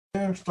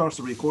Starts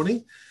the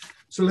recording.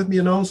 So let me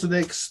announce the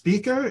next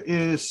speaker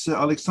is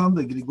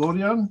Alexander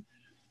Grigoryan,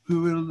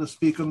 who will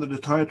speak under the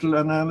title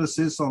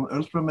Analysis on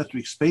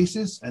Ultrametric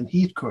Spaces and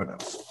Heat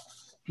Kernels.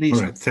 Please.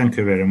 All right, thank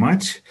you very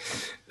much.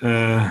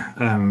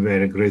 I'm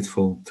very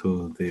grateful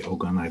to the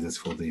organizers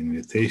for the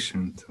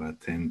invitation to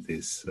attend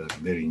this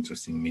very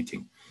interesting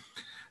meeting.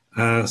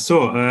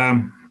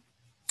 The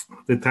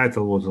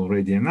title was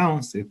already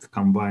announced. It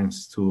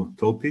combines two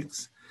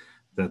topics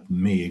that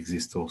may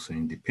exist also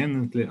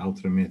independently,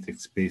 ultrametric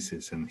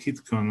spaces and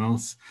heat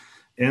kernels.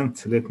 And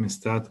let me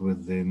start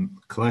with the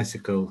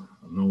classical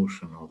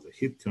notion of the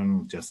heat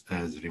kernel, just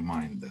as a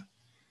reminder.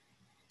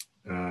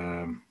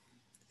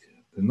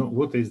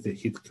 What is the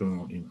heat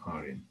kernel in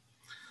Rn?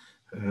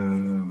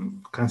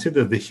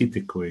 Consider the heat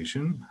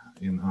equation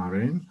in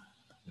Rn.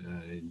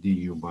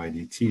 du by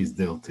dt is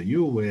delta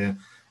U, where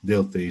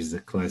delta is the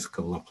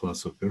classical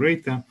Laplace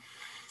operator.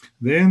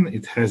 Then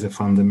it has a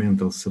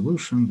fundamental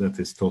solution that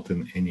is taught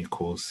in any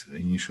course,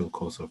 initial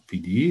course of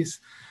PDEs.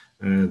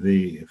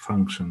 The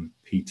function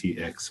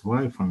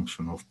ptxy,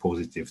 function of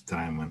positive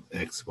time and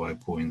xy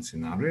points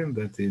in Rn,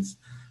 that is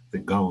the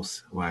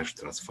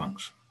Gauss-Weierstrass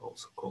function,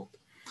 also called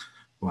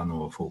 1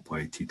 over 4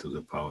 pi t to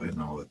the power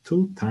n over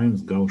 2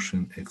 times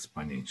Gaussian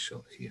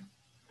exponential here.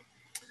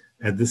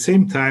 At the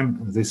same time,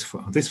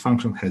 this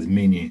function has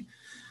many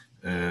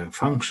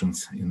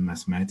functions in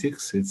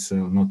mathematics. It's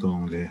not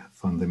only a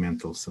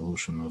fundamental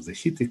solution of the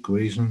heat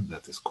equation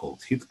that is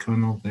called heat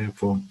kernel,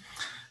 therefore,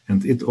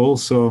 and it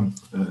also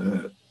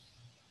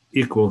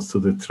equals to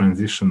the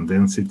transition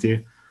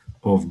density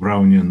of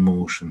Brownian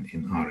motion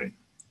in Rn.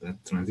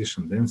 That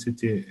transition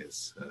density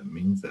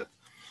means that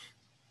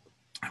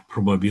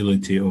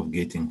probability of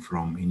getting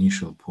from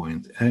initial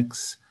point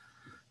x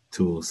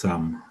to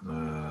some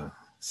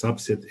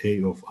subset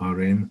A of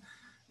Rn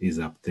is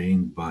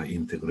obtained by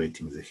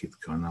integrating the heat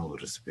kernel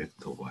with respect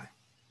to y.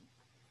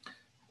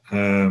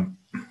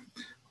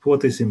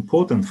 What is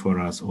important for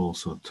us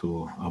also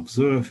to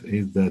observe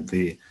is that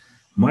the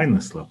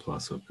minus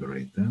Laplace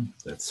operator,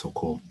 that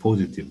so-called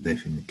positive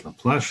definite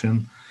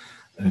Laplacian,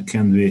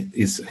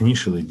 is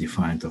initially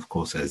defined, of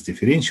course, as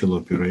differential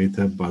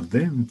operator, but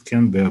then it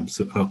can be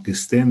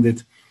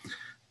extended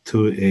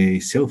to a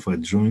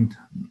self-adjoint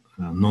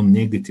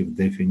non-negative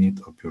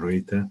definite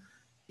operator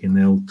in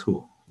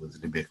L2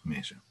 with Lebesgue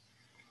measure,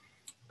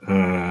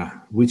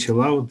 which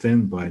allowed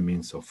then by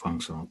means of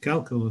functional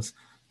calculus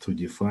to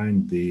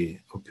define the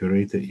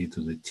operator e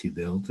to the t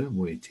delta,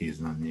 where t is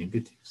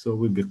non-negative. So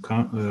we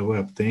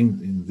obtain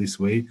in this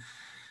way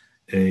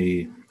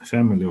a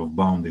family of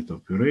bounded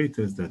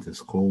operators that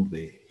is called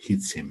the heat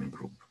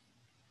semigroup.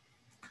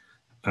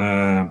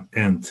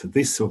 And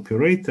this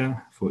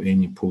operator for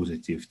any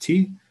positive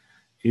t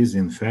is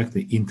in fact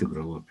the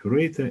integral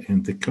operator,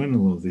 and the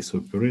kernel of this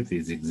operator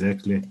is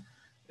exactly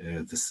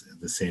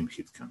the same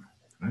heat kernel,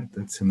 right?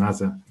 That's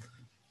another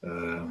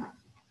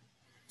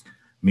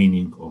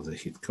meaning of the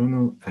heat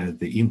kernel as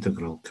the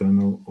integral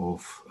kernel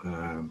of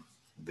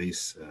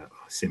this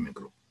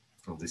semigroup,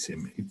 of the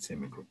heat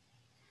semigroup.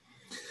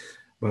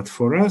 But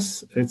for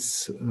us,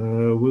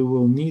 we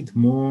will need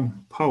more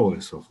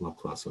powers of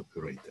Laplace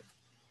operator.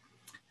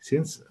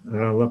 Since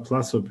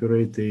Laplace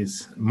operator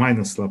is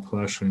minus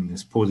Laplacian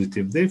is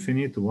positive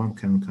definite, one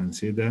can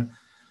consider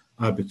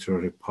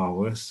arbitrary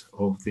powers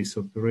of this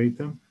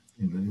operator.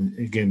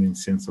 Again, in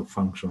sense of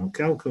functional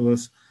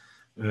calculus,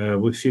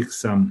 we fix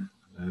some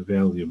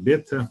value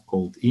beta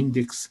called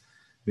index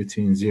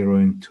between 0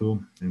 and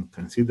 2 and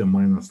consider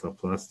minus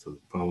Laplace to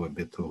the power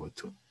beta over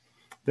 2.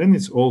 Then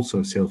it's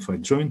also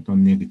self-adjoint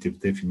non-negative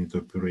definite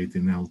operator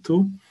in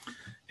L2,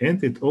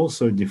 and it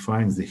also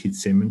defines the heat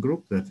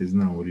semigroup that is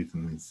now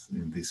written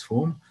in this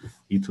form,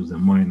 e to the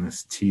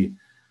minus t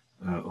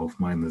of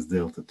minus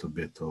delta to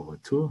beta over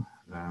 2.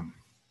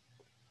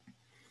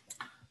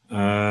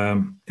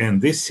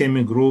 And this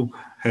semigroup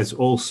has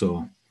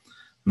also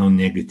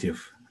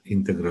non-negative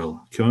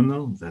integral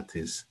kernel that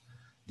is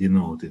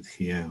denoted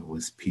here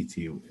with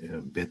pt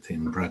beta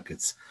in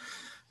brackets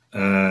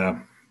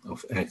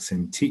of x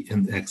and t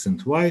and x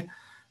and y.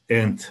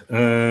 And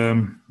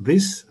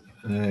this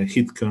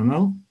heat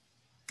kernel,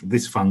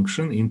 this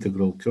function,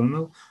 integral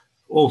kernel,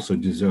 also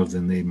deserves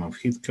the name of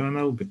heat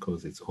kernel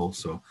because it's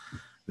also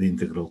the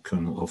integral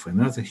kernel of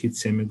another heat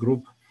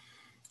semigroup.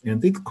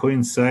 And it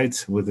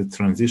coincides with the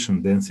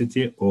transition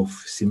density of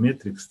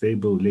symmetric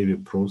stable Levy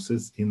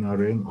process in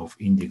Rn of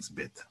index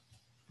beta.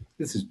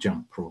 This is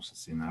jump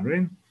process in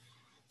Rn,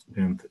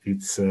 and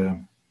its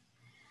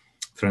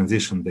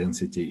transition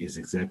density is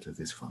exactly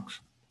this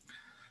function.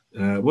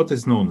 What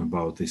is known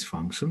about this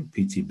function,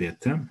 pt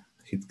beta,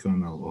 heat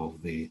kernel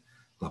of the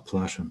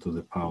Laplacian to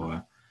the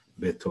power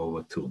beta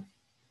over 2?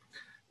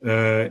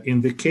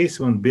 In the case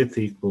when beta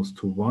equals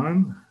to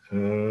 1,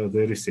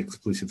 there is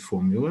explicit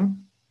formula.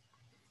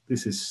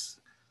 This is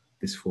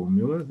this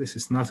formula. This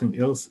is nothing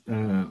else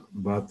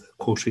but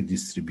Cauchy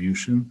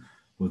distribution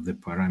with the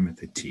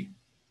parameter t.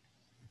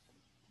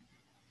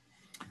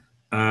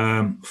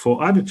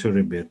 For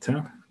arbitrary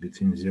beta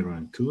between 0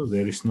 and 2,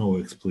 there is no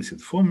explicit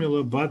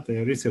formula, but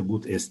there is a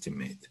good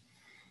estimate.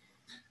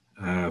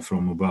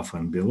 from above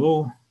and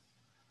below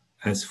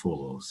as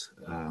follows.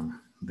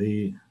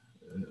 The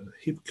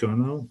heap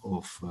kernel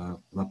of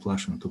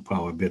Laplacian to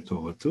power beta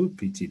over 2,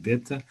 pt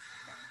beta,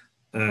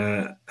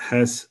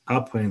 has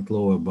upper and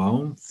lower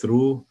bound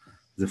through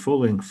the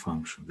following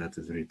function that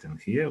is written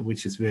here,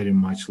 which is very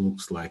much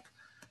looks like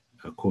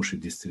a Cauchy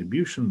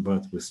distribution,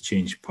 but with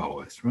changed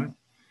powers, right?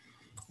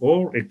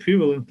 Or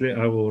equivalently,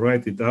 I will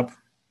write it up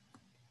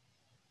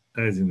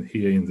as in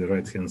here in the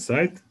right-hand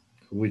side,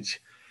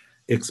 which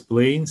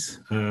explains,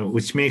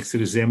 which makes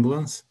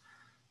resemblance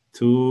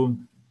to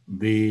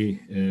the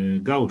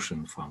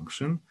Gaussian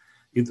function.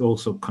 It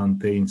also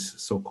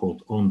contains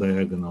so-called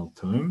on-diagonal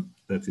term,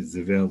 that is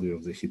the value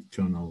of the heat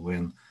kernel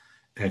when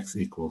x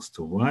equals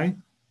to y.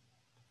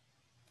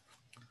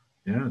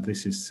 Yeah,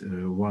 this is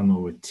 1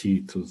 over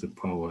t to the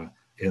power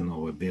n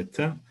over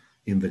beta.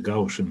 In the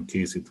Gaussian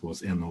case, it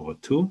was n over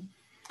 2.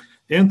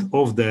 And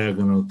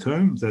off-diagonal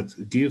term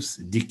that gives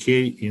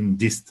decay in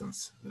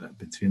distance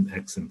between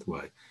x and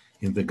y.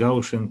 In the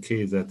Gaussian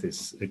case, that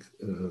is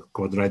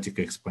quadratic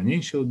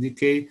exponential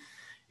decay.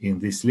 In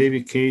this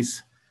Levy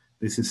case,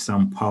 this is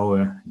some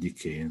power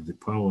decay, and the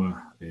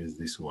power is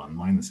this one,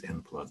 minus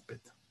n plus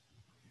beta.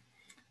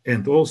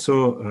 And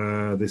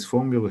also, this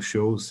formula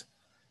shows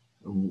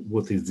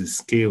what is the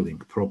scaling,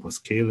 proper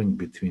scaling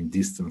between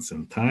distance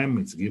and time.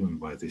 It's given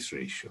by this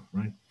ratio,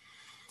 right?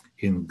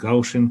 In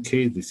Gaussian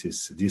case, this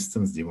is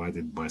distance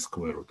divided by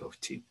square root of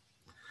t.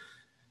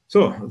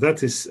 So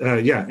that is,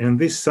 yeah, and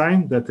this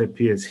sign that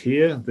appears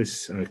here,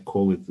 this I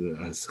call it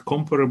as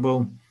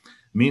comparable,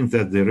 means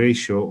that the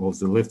ratio of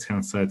the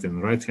left-hand side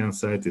and right-hand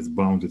side is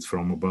bounded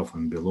from above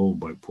and below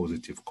by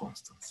positive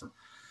constants.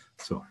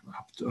 So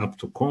up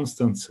to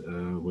constants,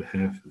 we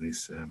have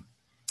this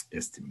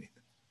estimate.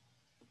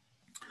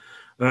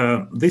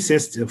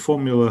 This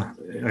formula,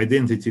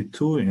 identity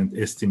 2 and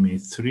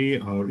estimate 3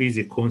 are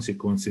easy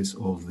consequences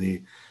of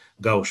the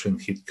Gaussian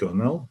heat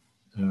kernel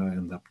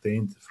and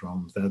obtained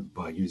from that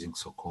by using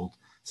so-called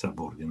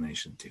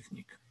subordination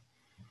technique.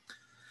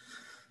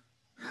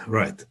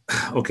 Right,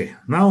 okay,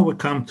 now we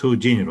come to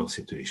general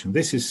situation.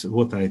 This is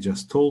what I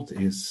just told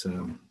is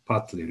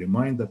partly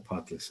reminder,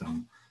 partly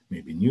some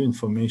maybe new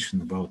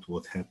information about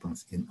what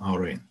happens in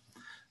Rn.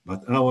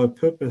 But our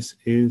purpose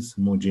is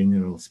more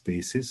general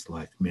spaces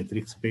like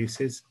metric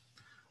spaces,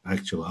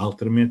 actual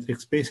altermetric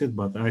spaces,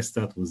 but I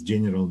start with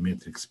general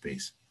metric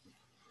space.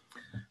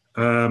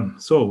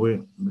 So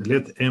we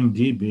let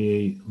MD be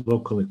a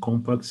locally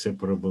compact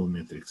separable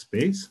metric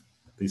space.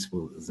 This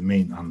will the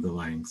main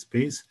underlying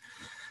space.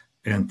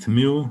 And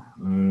mu,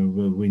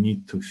 we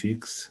need to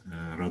fix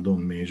radon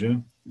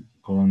measure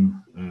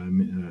on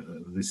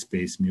the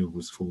space mu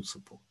with full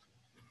support.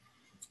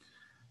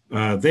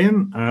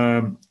 Then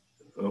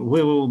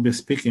we will be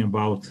speaking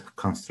about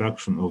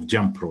construction of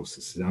jump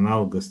processes,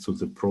 analogous to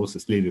the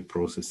Levy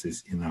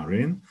processes in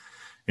Rn.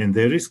 And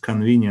there is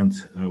convenient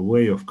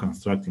way of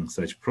constructing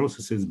such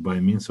processes by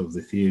means of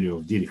the theory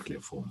of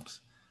Dirichlet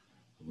forms,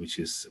 which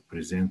is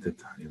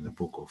presented in the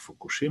book of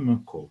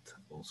Fukushima, called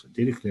also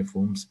Dirichlet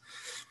forms.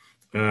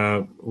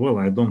 Well,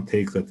 I don't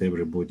take that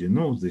everybody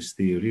knows this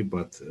theory,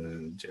 but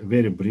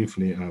very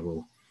briefly I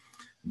will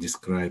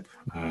describe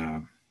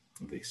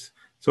this.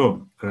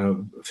 So,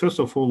 first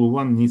of all,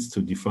 one needs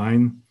to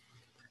define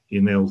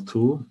in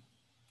L2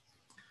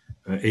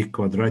 a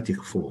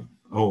quadratic form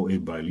or a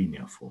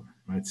bilinear form,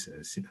 right?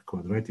 A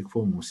quadratic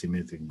form or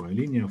symmetric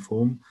bilinear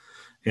form.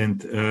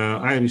 And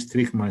I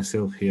restrict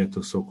myself here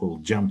to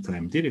so-called jump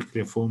time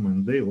Dirichlet form,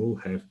 and they all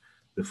have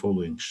the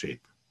following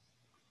shape.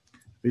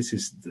 This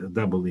is the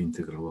double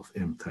integral of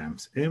m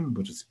times m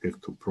with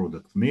respect to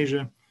product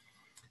measure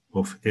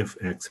of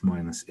fx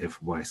minus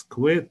fy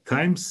squared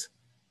times,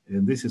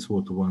 and this is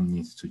what one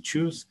needs to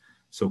choose,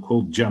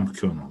 so-called jump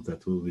kernel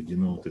that will be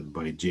denoted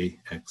by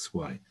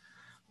jxy,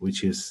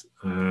 which is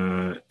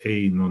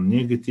a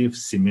non-negative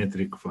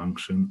symmetric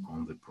function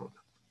on the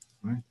product,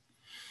 right?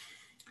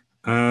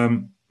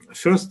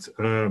 First,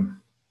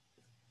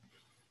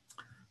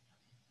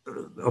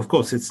 of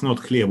course, it's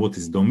not clear what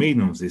is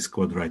domain of this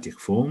quadratic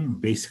form.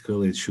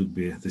 Basically, it should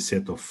be the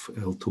set of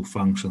L2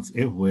 functions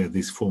f where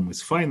this form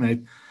is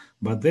finite,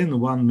 but then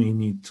one may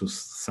need to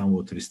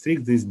somewhat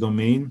restrict this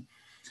domain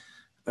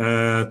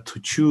to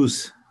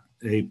choose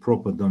a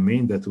proper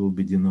domain that will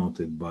be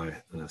denoted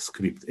by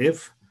script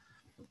f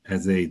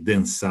as a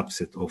dense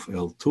subset of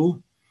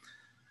L2,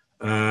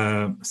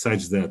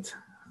 such that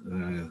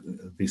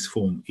this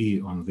form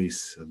E on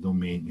this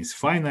domain is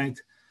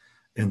finite,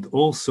 and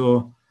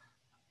also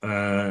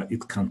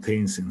it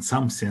contains in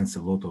some sense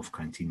a lot of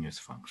continuous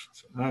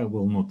functions. I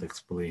will not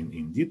explain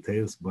in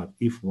details, but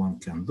if one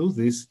can do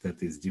this,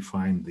 that is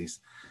define this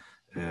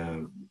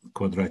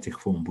quadratic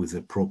form with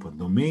a proper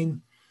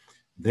domain,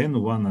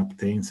 then one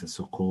obtains a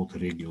so-called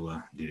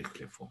regular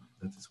Dirichlet form.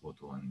 That is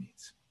what one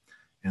needs.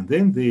 And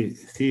then the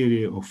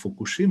theory of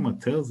Fukushima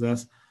tells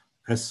us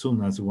as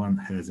soon as one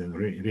has a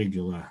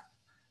regular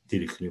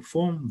Dirichlet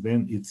form,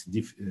 then it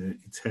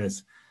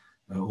has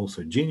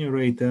also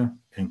generator,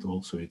 and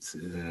also it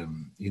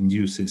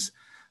induces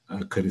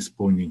a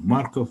corresponding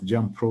Markov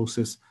jump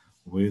process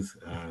with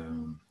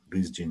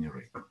this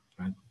generator,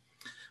 right?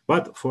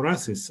 But for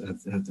us, it's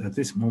at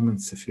this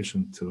moment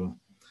sufficient to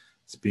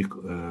speak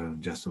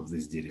just of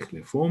this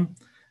Dirichlet form.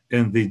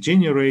 And the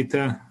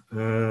generator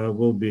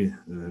will be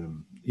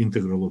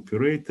integral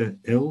operator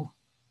L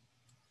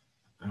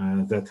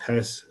that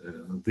has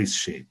this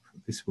shape.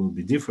 This will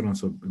be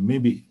difference, or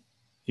maybe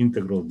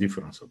integral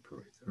difference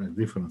operator, right?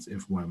 Difference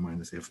fy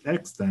minus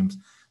fx times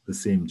the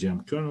same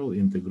jump kernel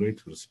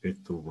integrate with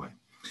respect to y.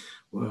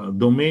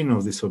 Domain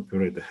of this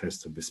operator has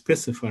to be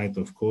specified,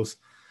 of course,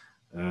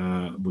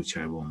 which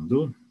I won't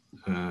do.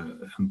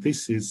 And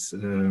this is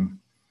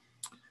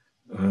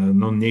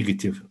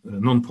non-negative,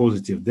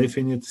 non-positive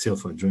definite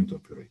self-adjoint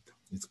operator.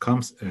 It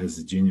comes as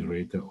a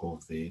generator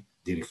of the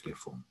Dirichlet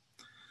form.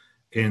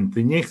 And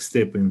the next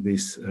step in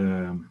this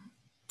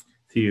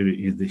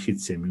theory is the heat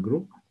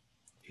semigroup,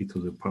 e to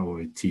the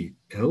power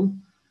TL,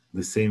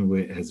 the same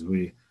way as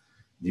we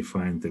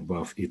defined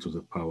above e to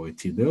the power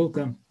T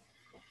delta.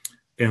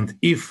 And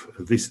if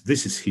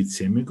this is heat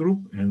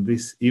semigroup, and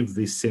if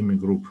this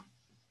semigroup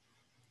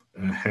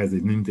has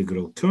an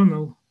integral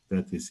kernel,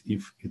 that is,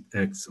 if it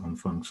acts on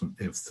function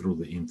f through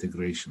the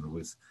integration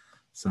with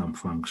some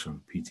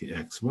function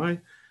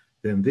ptxy,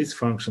 then this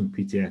function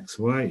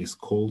ptxy is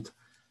called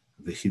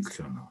the heat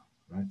kernel,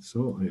 right?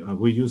 So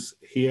we use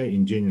here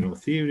in general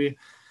theory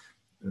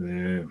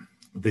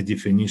the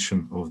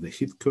definition of the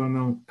heat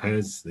kernel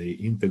as the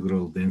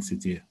integral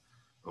density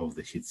of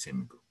the heat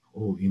semigroup,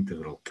 or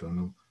integral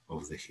kernel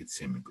of the heat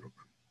semigroup.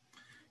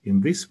 In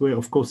this way,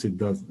 of course,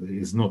 it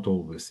is not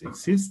always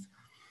exist,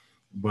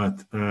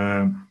 but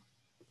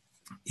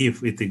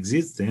if it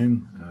exists,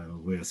 then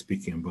we are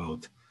speaking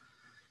about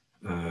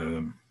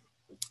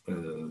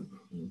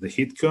the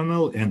heat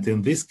kernel, and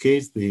in this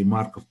case, the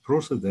Markov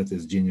process that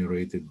is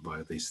generated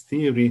by this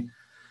theory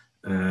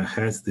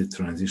has the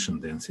transition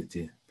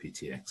density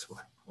ptxy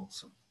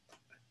also.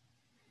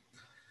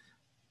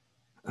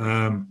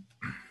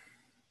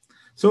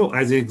 So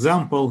as an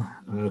example,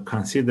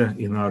 consider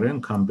in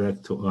Rn, come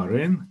back to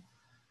Rn,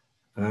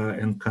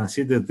 and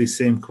consider the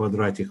same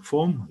quadratic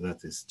form,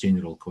 that is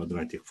general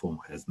quadratic form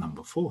has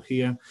number 4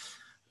 here,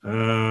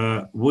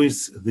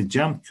 with the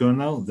jump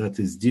kernel that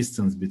is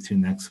distance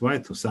between xy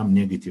to some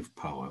negative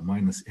power,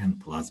 minus n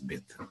plus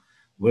beta,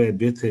 where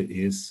beta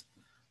is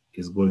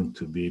going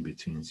to be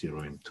between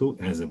 0 and 2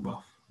 as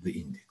above, the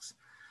index.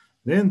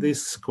 Then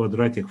this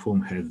quadratic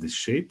form has this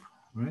shape,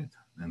 right?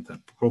 And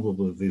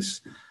probably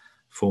this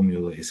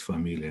formula is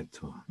familiar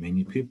to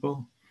many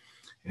people.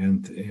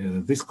 And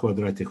this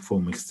quadratic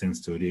form extends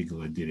to a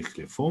regular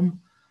Dirichlet form,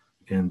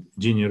 and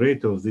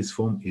generator of this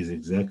form is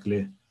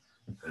exactly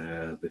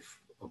the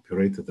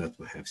operator that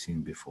we have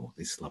seen before,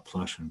 this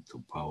Laplacian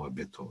to power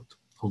beta.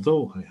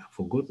 Although I have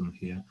forgotten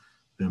here,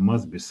 there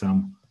must be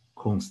some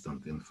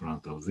constant in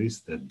front of this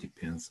that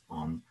depends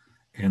on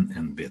n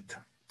and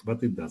beta,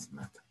 but it doesn't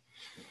matter.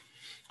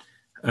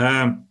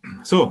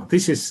 So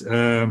this is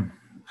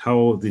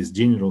how this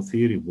general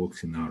theory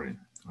works in Rn,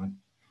 right?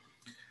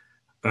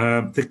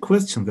 The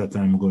question that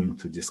I'm going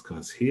to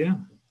discuss here,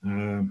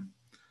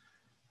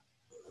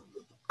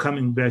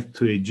 coming back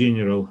to a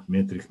general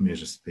metric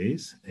measure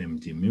space,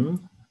 MD mu,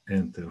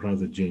 and a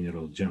rather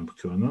general jump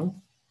kernel,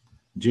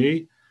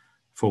 J,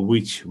 for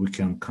which we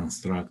can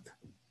construct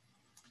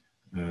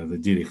the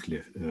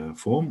Dirichlet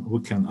form,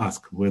 we can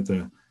ask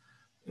whether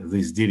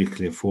this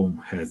Dirichlet form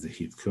has a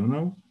heat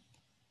kernel,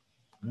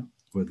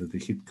 whether the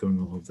heat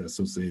kernel of the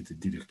associated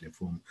Dirichlet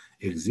form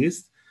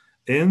exists,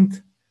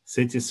 and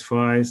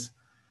satisfies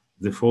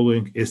the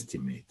following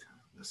estimate.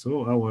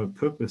 So our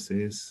purpose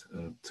is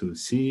to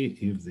see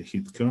if the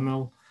heat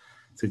kernel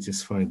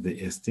satisfied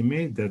the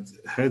estimate that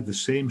had the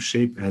same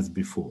shape as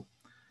before,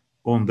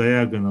 on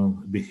diagonal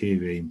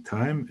behavior in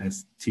time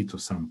as t to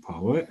some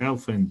power.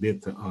 Alpha and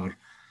beta are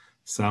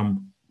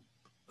some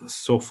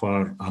so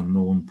far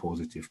unknown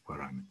positive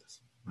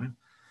parameters, right?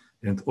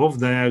 And off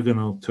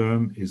diagonal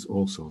term is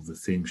also the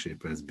same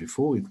shape as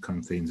before. It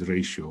contains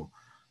ratio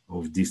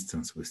of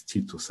distance with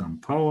t to some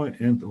power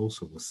and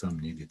also with some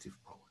negative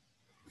power.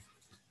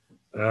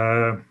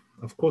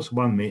 Of course,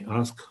 one may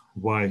ask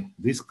why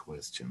this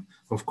question.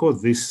 Of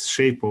course, this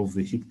shape of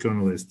the heat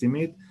kernel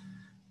estimate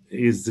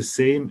is the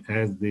same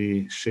as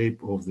the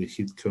shape of the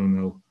heat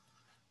kernel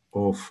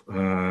of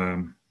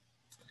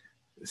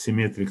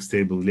symmetric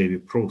stable Levy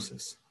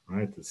process,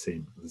 right? The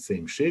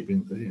same shape,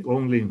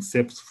 only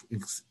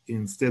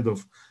instead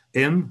of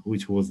n,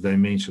 which was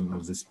dimension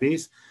of the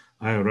space,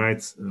 I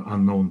write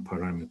unknown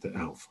parameter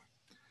alpha.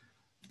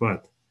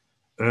 But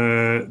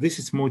this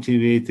is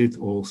motivated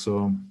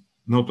also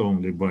not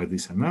only by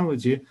this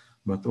analogy,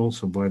 but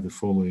also by the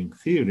following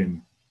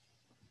theorem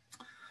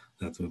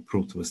that we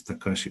proved with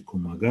Takashi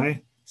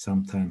Kumagai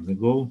some time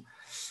ago.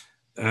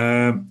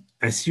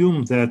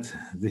 Assume that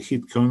the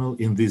heat kernel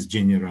in this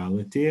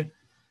generality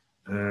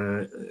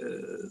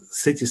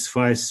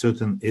satisfies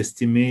certain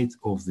estimate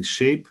of the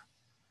shape,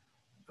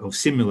 of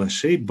similar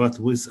shape, but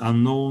with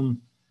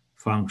unknown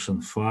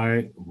function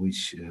phi,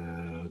 which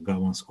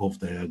governs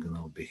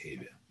off-diagonal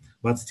behavior,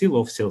 but still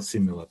of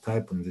self-similar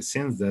type in the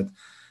sense that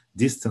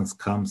distance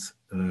comes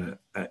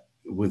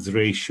with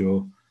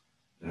ratio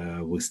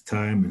with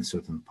time and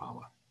certain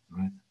power,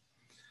 right?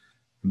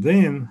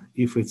 Then,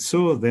 if it's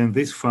so, then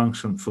this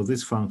function, for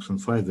this function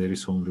phi, there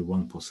is only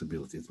one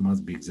possibility. It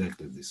must be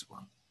exactly this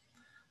one,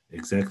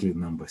 exactly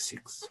number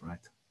 6,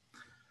 right?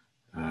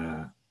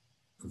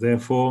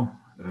 Therefore,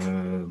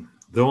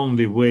 the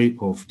only way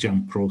of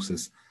jump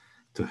process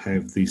to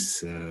have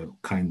this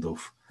kind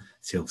of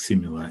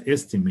self-similar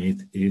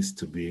estimate is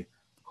to be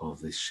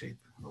of this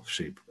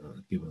shape,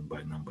 given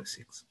by number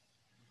 6.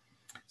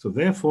 So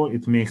therefore,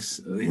 it makes,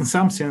 in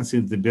some sense,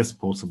 it's the best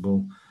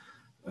possible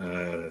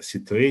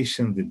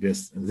situation,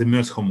 the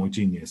most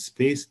homogeneous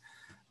space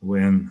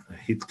when a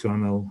heat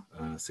kernel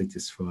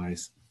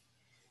satisfies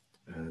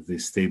the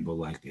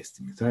stable-like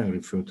estimate. I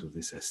refer to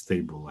this as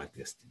stable-like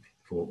estimate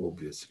for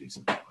obvious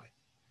reasons.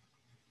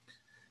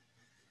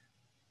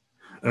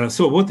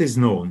 So what is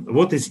known?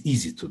 What is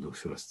easy to do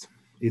first?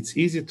 It's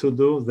easy to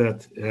do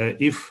that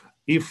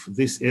if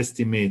this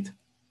estimate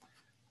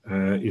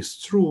is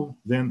true,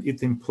 then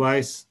it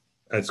implies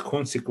as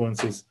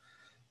consequences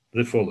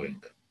the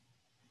following.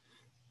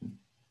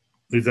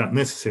 These are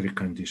necessary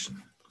conditions.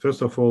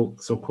 First of all,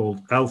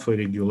 so-called alpha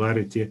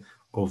regularity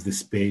of the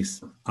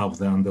space of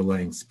the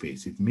underlying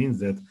space. It means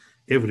that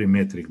every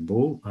metric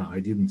ball, I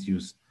didn't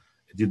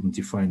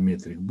define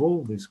metric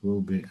ball. This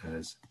will be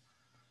as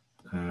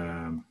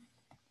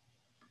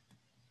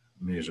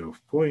measure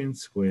of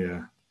points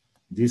where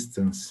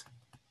distance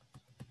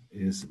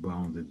is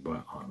bounded by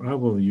r. I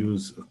will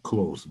use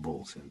closed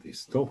balls in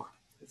this talk.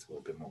 This will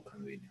be more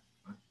convenient.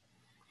 Right?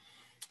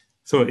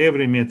 So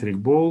every metric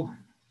ball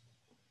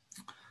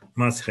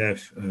must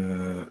have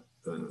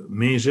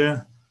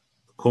measure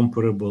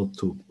comparable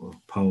to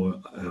power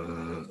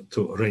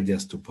to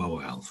radius to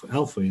power alpha.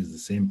 Alpha is the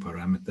same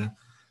parameter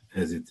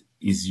as it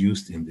is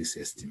used in this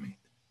estimate.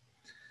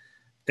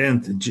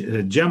 And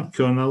jump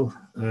kernel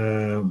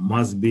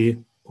must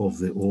be of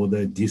the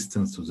order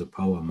distance to the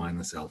power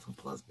minus alpha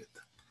plus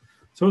beta.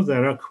 So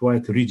there are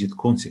quite rigid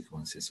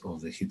consequences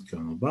of the heat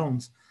kernel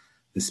bounds.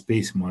 The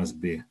space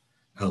must be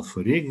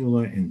alpha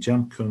regular and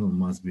jump kernel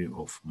must be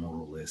of more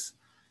or less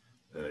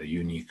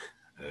unique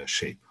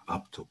shape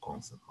up to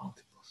constant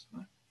multiples.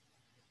 Right?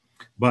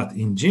 But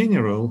in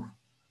general,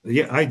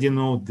 I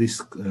denote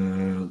this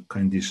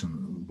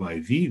condition by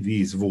V.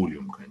 V is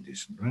volume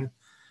condition, right?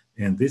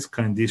 And this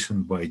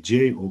condition by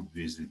J,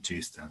 obviously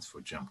J stands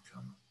for jump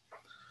kernel.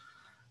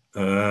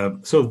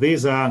 So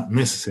these are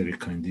necessary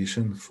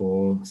conditions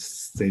for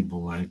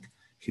stable-like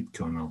heat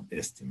kernel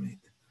estimate.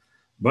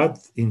 But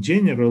in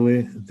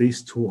generally,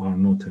 these two are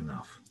not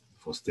enough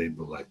for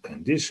stable-like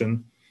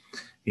condition.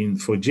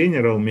 For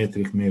general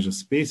metric measure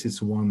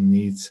spaces, one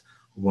needs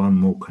one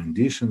more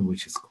condition,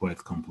 which is quite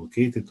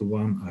complicated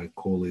one. I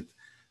call it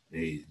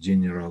a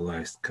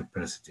generalized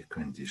capacity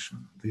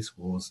condition. This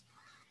was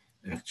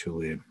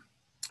actually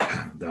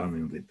done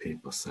in the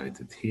paper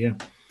cited here.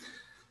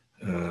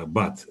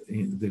 But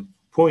the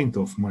point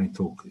of my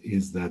talk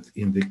is that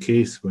in the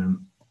case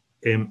when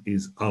M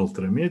is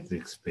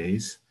ultrametric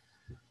space,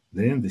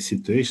 then the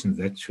situation is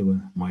actually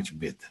much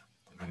better.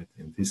 Right?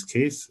 In this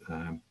case,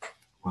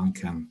 one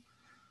can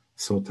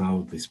sort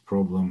out this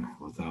problem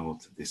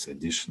without this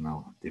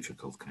additional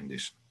difficult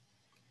condition.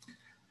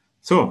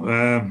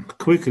 So,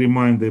 quick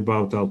reminder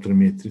about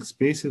ultrametric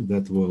spaces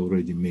that were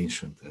already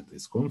mentioned at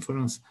this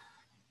conference.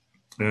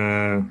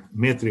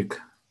 Metric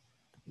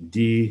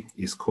D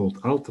is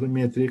called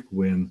ultrametric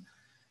when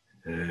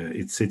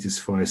it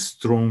satisfies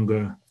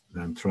stronger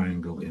than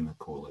triangle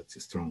inequality.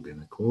 Strong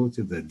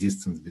inequality, the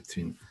distance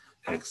between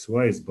x,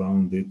 y is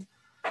bounded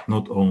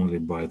not only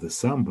by the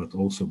sum, but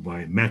also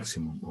by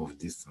maximum of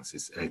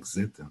distances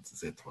xz and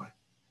zy.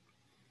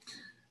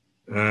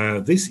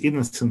 This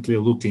innocently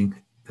looking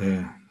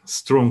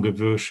stronger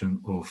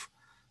version of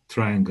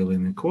triangle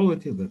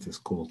inequality, that is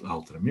called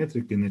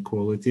ultrametric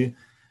inequality,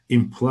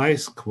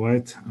 implies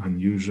quite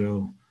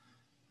unusual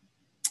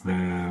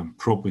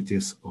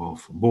properties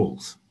of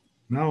balls.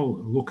 Now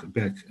look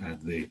back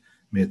at the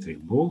metric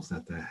balls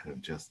that I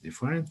have just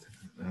defined.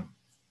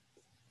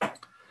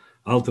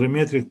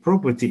 Ultrametric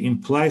property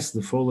implies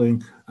the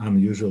following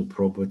unusual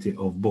property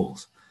of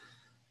balls.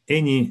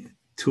 Any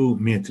two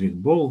metric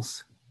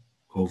balls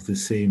of the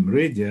same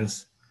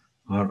radius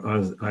are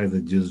either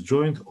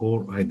disjoint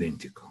or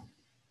identical.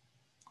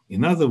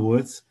 In other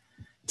words,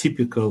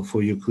 typical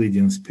for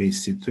Euclidean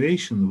space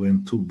situation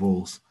when two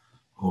balls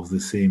of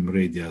the same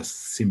radius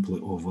simply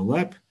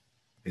overlap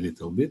a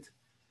little bit,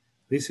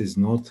 this is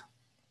not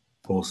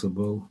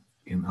possible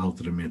in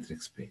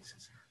ultrametric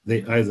spaces.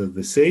 They either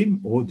the same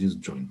or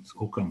disjoint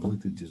or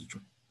completely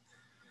disjoint.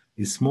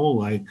 It's more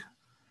like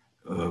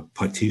a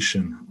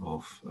partition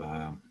of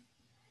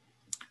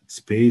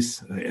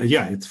space.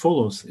 It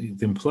follows.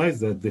 It implies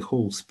that the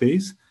whole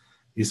space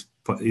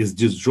is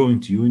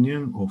disjoint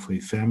union of a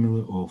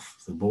family of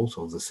the balls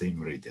of the same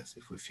radius.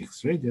 If we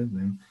fix radius,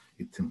 then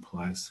it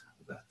implies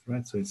that,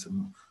 right? So it's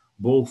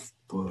both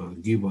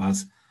give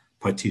us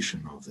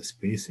partition of the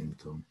space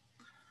into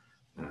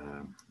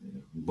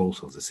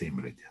balls of the same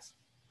radius.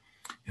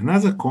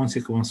 Another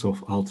consequence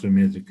of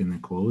ultrametric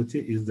inequality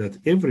is that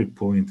every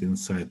point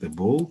inside the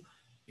ball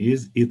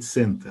is its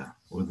center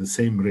with the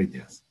same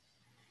radius.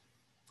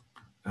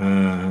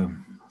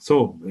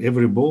 So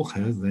every ball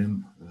has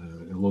then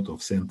a lot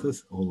of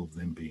centers, all of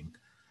them being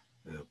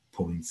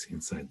points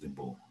inside the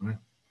ball, right?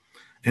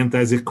 And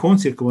as a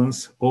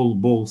consequence, all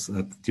balls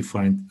that are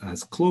defined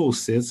as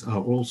closed sets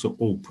are also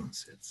open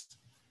sets.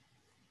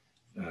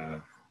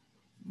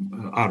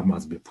 R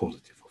must be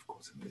positive, of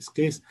course, in this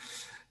case.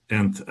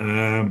 And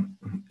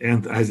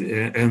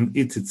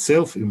it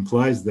itself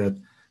implies that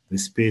the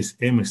space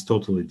M is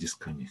totally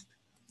disconnected.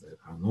 There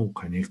are no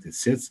connected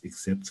sets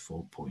except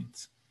for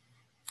points.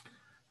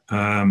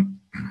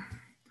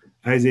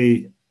 As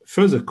a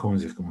further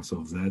consequence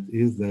of that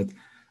is that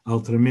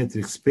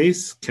ultrametric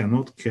space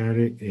cannot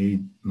carry a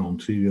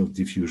non-trivial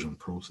diffusion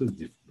process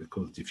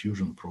because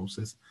diffusion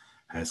process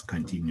has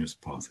continuous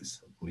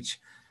paths, which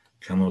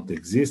cannot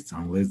exist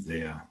unless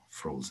they are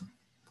frozen.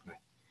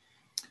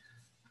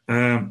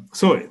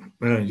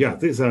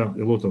 These are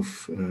a lot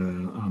of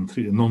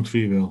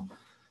non-trivial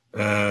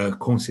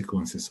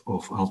consequences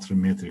of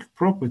ultrametric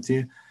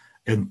property.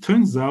 And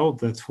turns out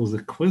that for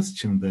the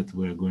question that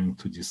we're going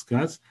to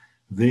discuss,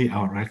 they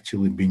are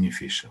actually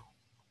beneficial.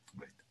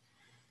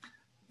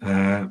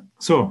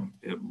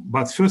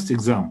 But first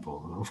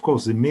example, of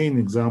course, the main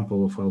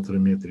example of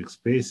ultrametric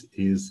space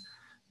is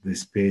the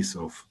space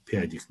of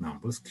p-Adic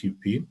numbers,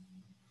 QP,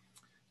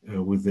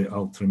 with the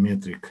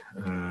ultrametric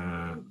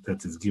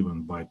that is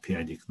given by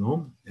p-Adic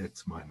norm,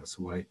 x minus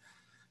y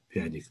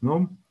p-Adic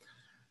norm.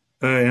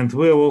 And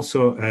we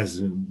also, as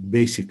a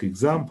basic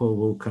example,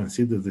 will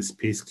consider the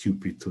space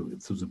QP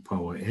to the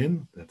power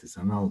n, that is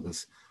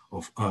analogous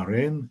of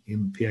Rn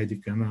in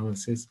p-Adic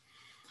analysis,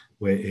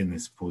 where n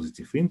is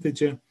positive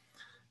integer.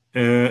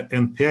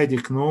 And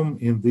p-Adic norm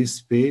in this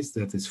space,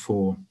 that is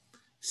for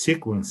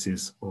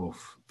sequences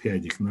of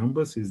p-Adic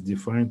numbers, is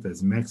defined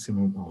as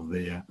maximum of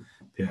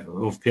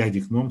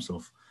p-Adic norms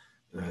of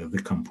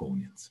the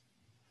components.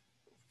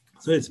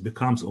 So it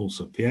becomes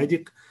also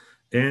p-Adic,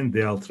 and the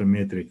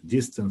ultrametric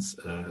distance,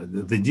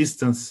 the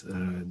distance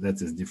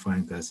that is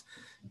defined as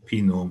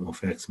p norm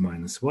of x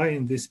minus y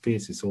in this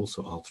space is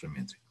also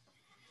ultrametric.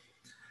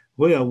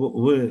 We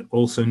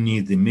also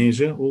need the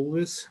measure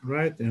always,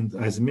 right? And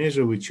as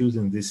measure, we choose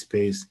in this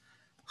space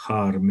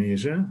Haar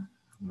measure,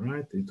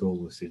 right? It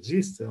always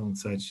exists on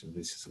such,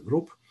 this is a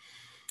group,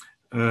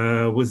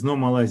 with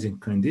normalizing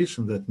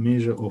condition that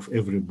measure of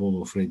every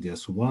ball of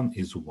radius 1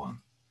 is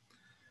 1.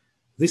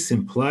 This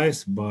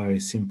implies by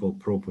simple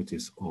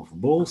properties of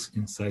balls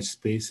in such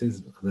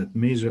spaces that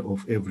measure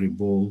of every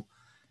ball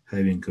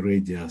having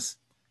radius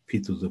p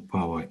to the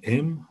power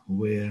m,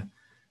 where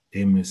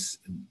m is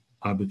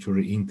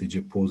arbitrary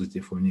integer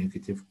positive or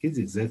negative, is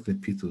exactly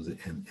p to the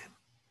nm.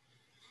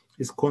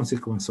 It's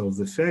consequence of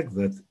the fact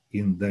that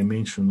in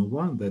dimension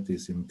 1, that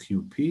is in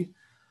QP,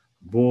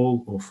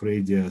 ball of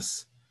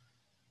radius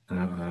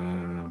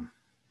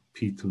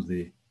p to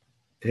the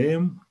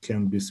m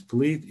can be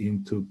split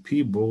into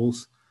p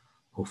balls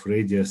of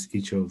radius,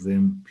 each of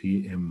them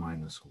pm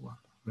minus 1,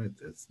 right?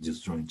 That's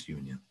disjoint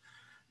union.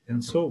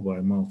 And so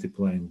by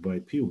multiplying by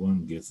p,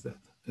 one gets that.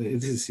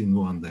 It is in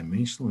one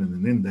dimensional, and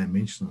in n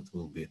dimensional it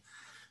will be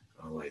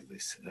like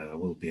this.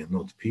 Will be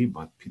not p,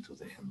 but p to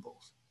the n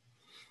balls.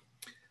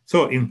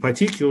 So in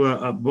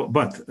particular,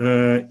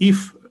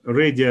 if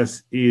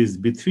radius is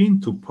between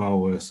two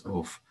powers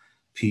of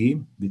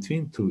p,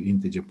 between two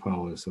integer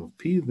powers of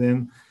p,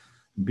 then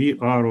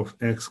br of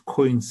x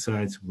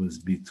coincides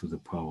with b to the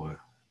power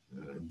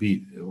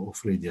b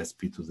of radius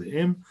p to the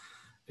m,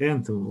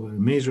 and the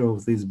measure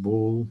of this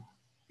ball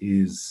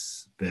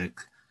is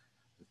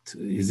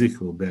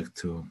equal back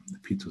to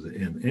p to the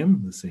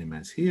nm, the same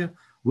as here,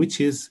 which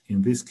is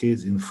in this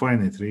case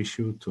infinite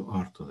ratio to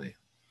r to the n.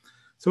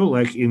 So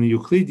like in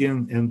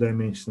Euclidean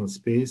n-dimensional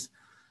space,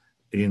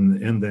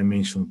 in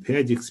n-dimensional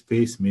p-Adic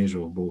space,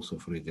 measure of balls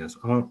of radius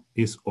r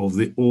is of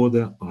the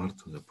order r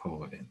to the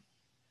power n.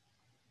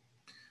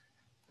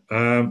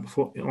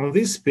 On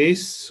this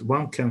space,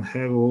 one can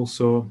have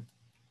also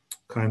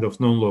kind of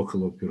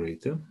non-local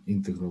operator,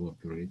 integral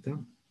operator,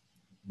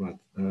 but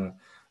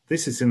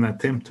this is an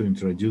attempt to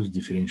introduce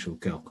differential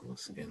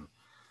calculus in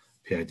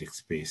p-Adic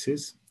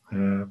spaces.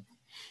 And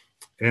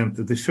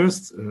the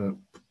first,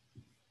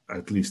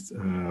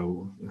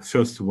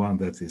 first one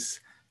that is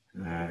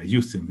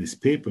used in this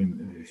paper,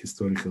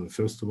 historically, the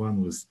first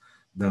one was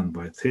done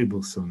by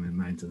Tableson in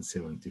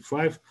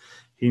 1975.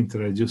 He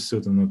introduced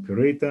certain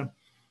operator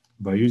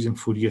by using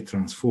Fourier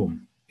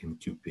transform in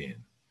QPN.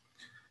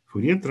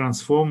 Fourier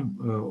transform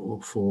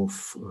for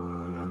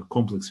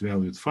complex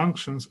valued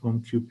functions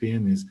on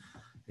QPN is,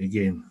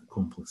 again,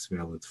 complex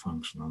valued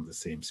function on the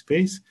same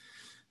space.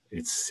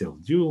 It's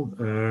self-dual.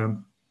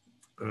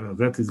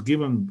 That is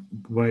given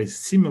by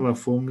similar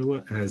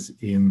formula as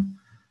in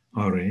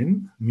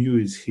Rn. Mu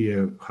is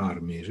here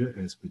Haar measure,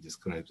 as we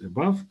described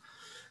above.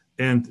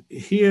 And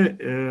here,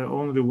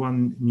 only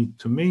one need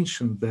to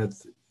mention that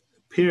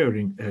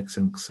pairing x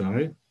and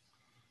psi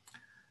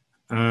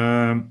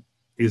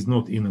is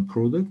not in a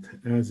product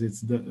as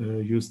it's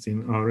used in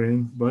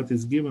Rn, but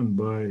is given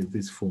by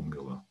this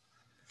formula.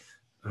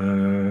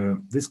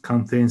 This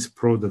contains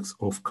products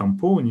of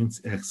components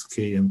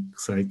xk and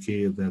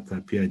xik that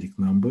are p-Adic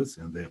numbers,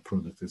 and their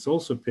product is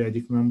also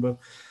p-Adic number.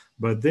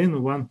 But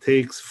then one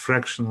takes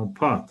fractional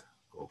part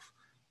of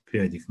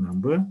p-Adic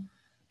number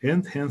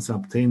and hence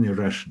obtain a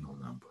rational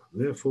number.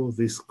 Therefore,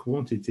 this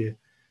quantity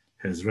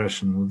has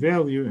rational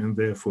value, and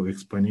therefore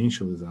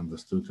exponential is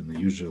understood in the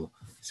usual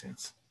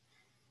sense.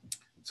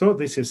 So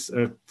this is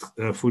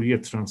a Fourier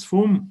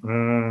transform.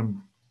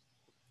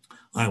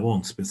 I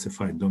won't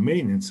specify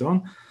domain and so on.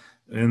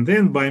 And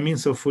then by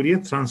means of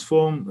Fourier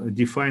transform,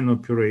 define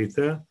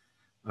operator,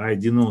 I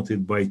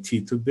denoted by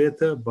t to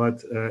beta, but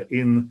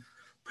in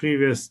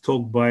previous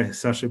talk by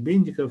Sasha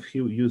Bendikov, he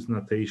used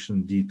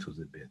notation d to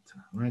the beta,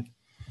 right?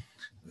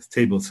 The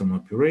Stapleton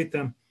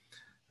operator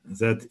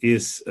that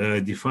is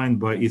defined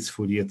by its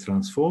Fourier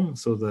transform,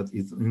 so that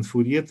in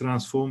Fourier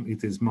transform,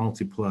 it is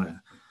multiplied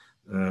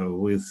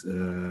with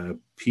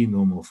p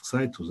norm of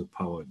psi to the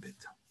power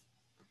beta,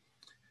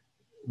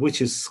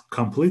 which is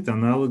complete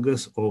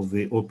analogous of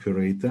the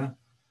operator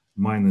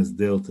minus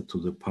delta to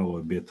the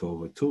power beta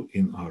over 2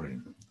 in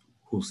Rn,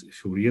 whose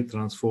Fourier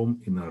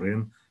transform in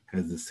Rn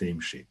has the same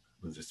shape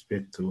with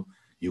respect to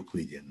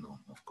Euclidean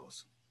norm, of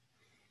course.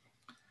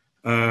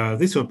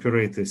 This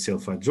operator is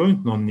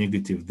self-adjoint,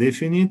 non-negative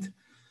definite,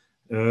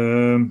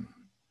 and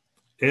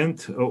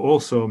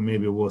also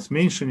maybe worth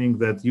mentioning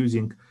that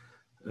using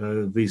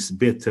this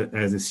beta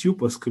as a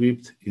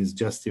superscript is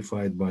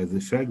justified by the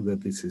fact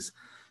that this is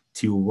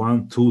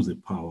T1 to the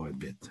power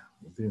beta.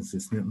 Since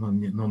it's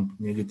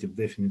non-negative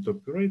definite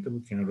operator,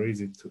 we can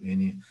raise it to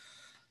any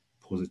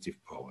positive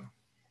power.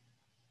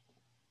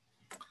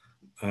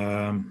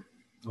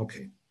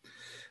 Okay.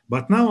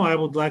 But now I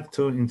would like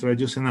to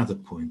introduce another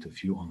point of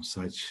view on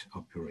such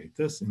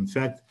operators. In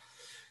fact,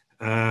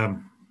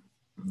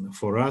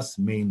 for us,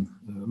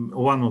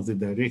 one of the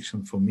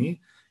direction for me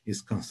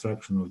is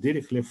construction of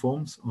Dirichlet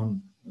forms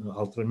on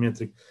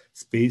ultrametric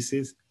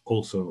spaces,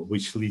 also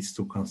which leads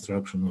to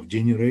construction of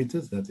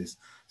generators, that is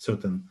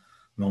certain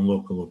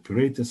non-local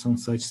operators on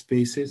such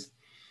spaces.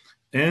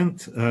 And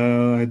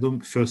I do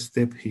first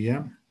step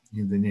here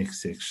in the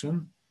next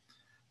section,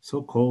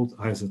 so-called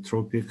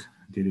isotropic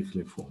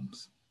Dirichlet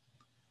forms.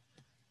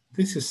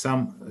 This is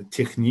some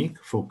technique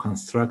for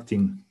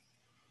constructing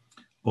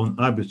on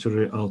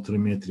arbitrary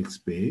ultrametric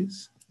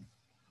space,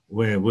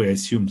 where we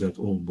assume that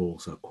all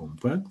balls are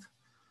compact,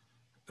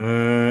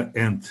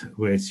 and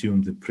we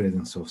assume the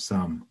presence of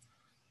some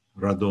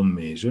radon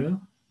measure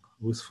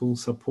with full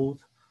support.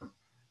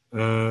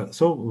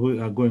 So we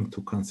are going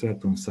to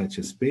construct on such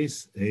a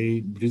space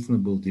a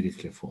reasonable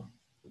Dirichlet form.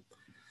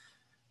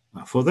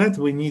 For that,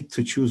 we need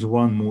to choose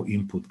one more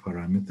input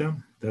parameter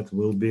that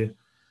will be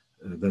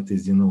that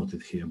is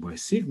denoted here by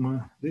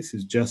sigma. This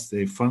is just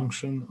a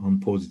function on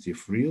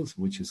positive reals,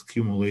 which is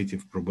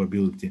cumulative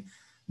probability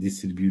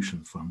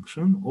distribution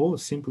function, or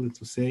simply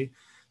to say,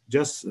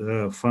 just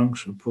a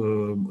function,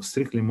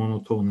 strictly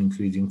monotone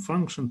increasing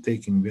function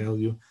taking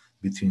value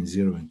between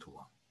 0 and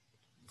 1.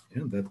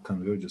 And that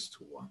converges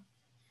to 1.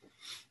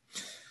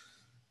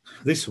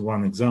 This is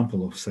one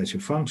example of such a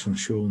function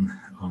shown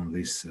on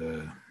this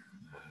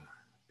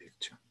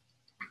picture.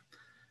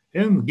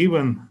 And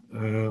given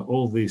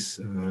all these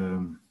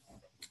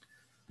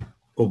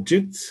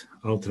objects,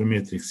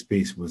 ultrametric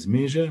space was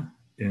measured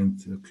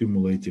and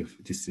cumulative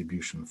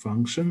distribution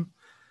function,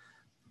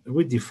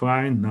 we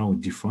now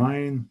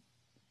define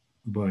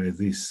by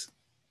this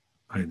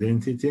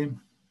identity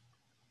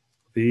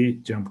the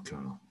jump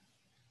kernel.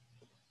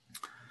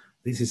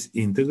 This is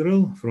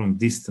integral from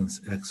distance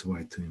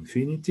xy to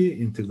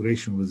infinity,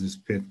 integration with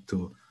respect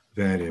to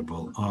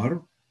variable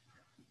r,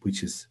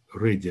 which is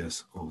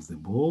radius of the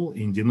ball.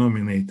 In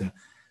denominator,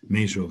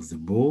 measure of the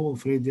ball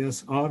of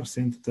radius r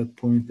centered at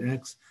point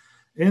x.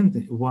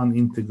 And one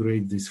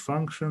integrate this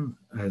function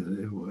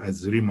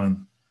as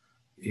Riemann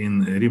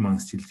in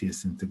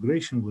Riemann-Stieltjes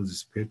integration with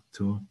respect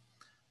to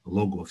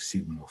log of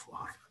sigma of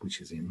r, which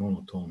is a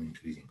monotone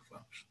increasing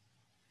function.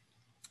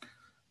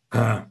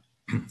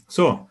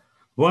 So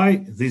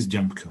why this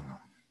jump kernel?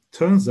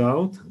 Turns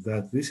out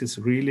that this is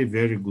really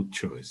very good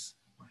choice,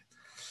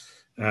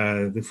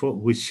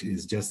 which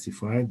is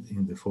justified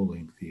in the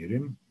following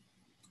theorem.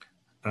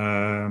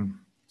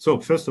 So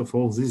first of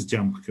all, this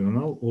jump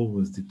kernel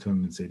always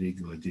determines a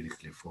regular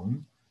Dirichlet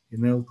form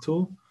in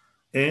L2,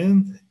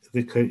 and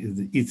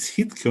its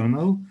hit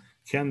kernel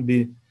can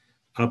be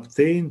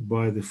obtained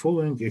by the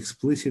following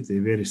explicit, a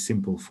very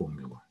simple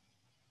formula.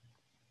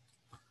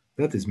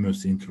 That is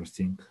most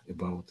interesting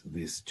about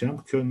this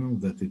jump kernel,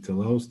 that it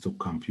allows to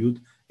compute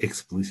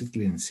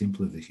explicitly and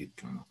simply the hit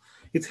kernel.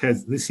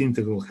 This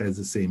integral has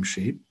the same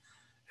shape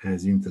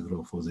as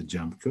integral for the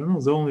jump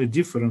kernel. The only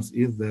difference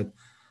is that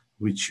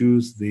we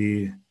choose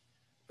the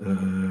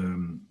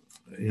in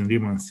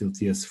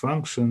Riemann-Stieltjes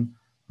function,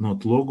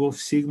 not log of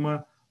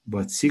sigma,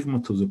 but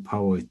sigma to the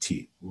power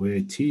t,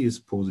 where t is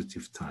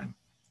positive time.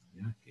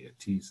 Yeah, here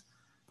t is,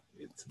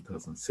 it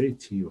doesn't say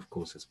t, of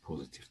course, it's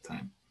positive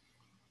time.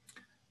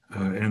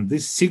 and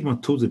this sigma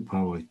to the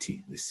power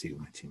t, this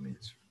sigma t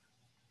means.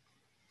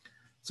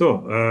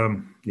 So,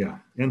 yeah,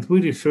 and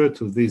we refer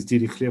to this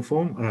Dirichlet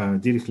form.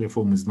 Dirichlet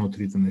form is not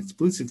written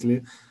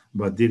explicitly,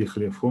 but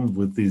Dirichlet form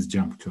with this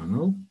jump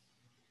kernel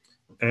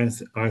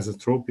as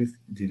isotropic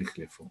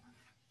Dirichlet form.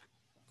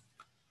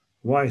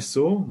 Why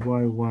so?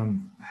 Why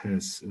one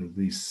has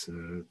this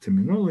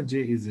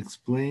terminology is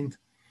explained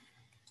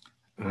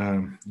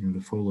in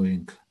the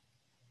following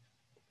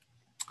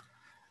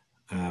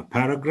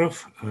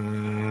paragraph.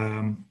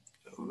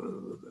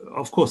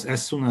 Of course,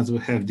 as soon as we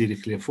have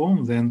Dirichlet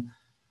form, then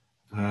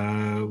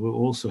we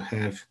also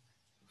have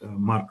a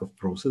Markov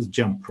process,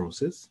 jump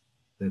process,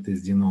 that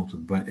is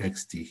denoted by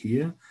xt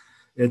here.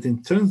 And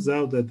it turns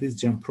out that this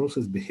jump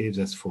process behaves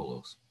as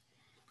follows.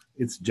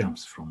 It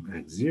jumps from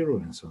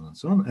x0 and so on and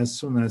so on. As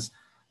soon as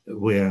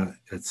we're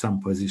at some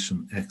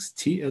position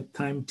xt at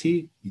time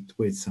t, it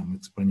waits some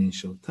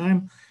exponential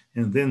time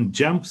and then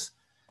jumps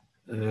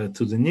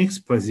to the next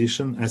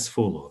position as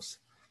follows.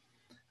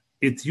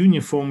 It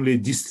uniformly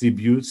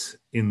distributes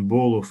in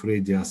ball of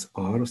radius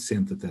r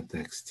centered at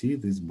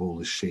xt. This ball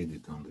is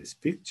shaded on this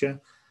picture,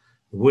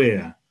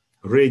 where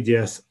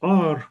radius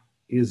r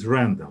is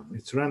random.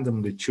 It's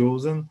randomly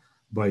chosen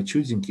by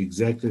choosing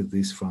exactly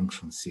this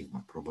function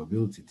sigma,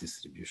 probability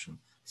distribution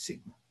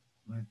sigma.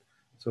 Right?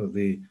 So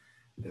the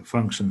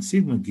function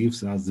sigma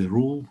gives us the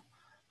rule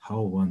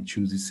how one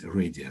chooses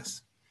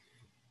radius.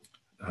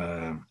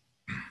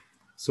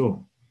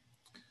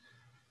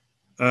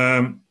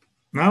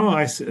 Now,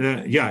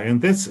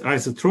 and that's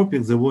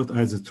isotropic. The word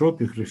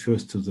isotropic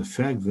refers to the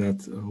fact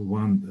that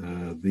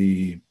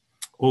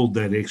all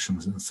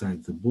directions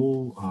inside the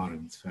ball are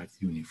in fact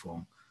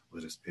uniform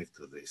with respect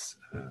to this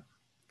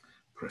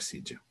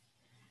procedure.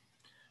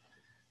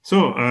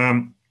 So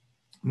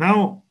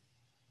now,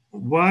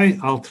 why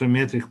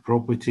ultrametric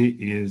property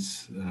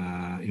is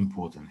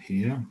important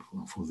here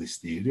for this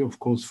theory? Of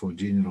course, for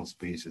general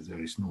spaces,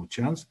 there is no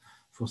chance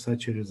for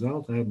such a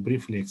result. I'll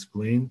briefly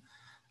explain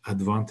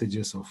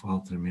advantages of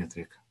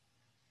ultrametric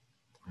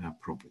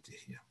property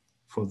here.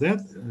 For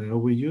that,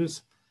 we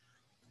use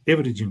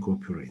averaging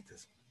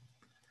operators.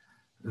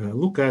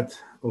 Look at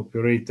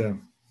operator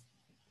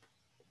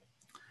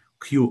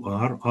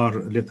QR,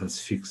 R, let us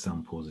fix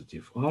some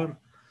positive R.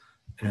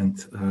 And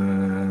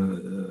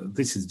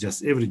this is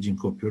just averaging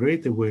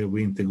operator where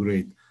we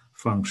integrate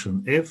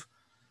function f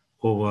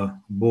over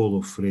ball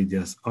of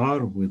radius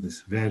r with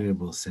this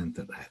variable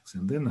center x,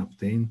 and then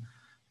obtain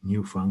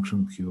new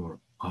function QRF.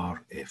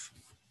 Right?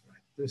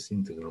 This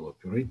integral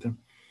operator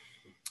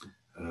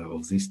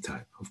of this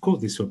type. Of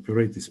course, this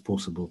operator is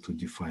possible to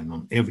define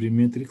on every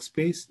metric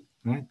space,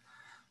 right?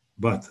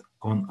 But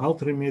on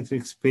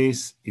ultrametric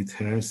space, it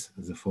has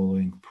the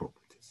following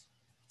properties.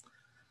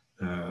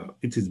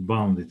 It is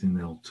bounded in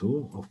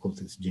L2. Of course,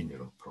 it's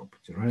general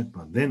property, right?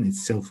 But then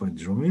it's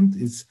self-adjoint.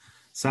 It's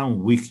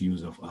some weak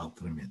use of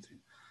ultrametric.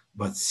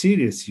 But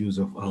serious use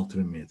of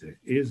ultrametric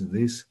is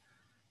this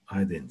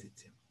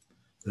identity.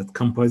 That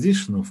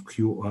composition of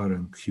QR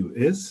and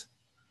QS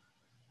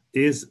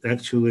is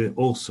actually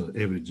also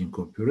averaging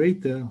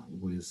operator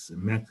with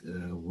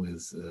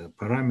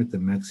parameter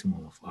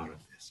maximum of R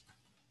and S.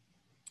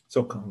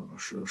 So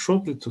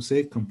shortly to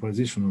say,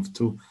 composition of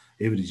two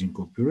averaging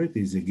operator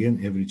is again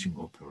averaging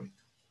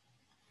operator.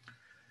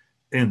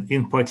 And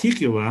in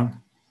particular,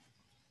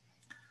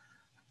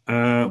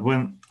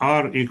 when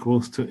R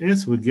equals to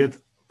S, we get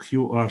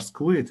QR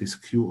squared is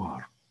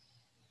QR.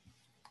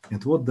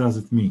 And what does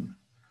it mean?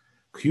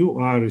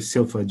 QR is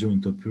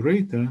self-adjoint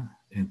operator,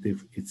 and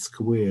if its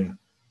square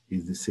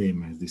is the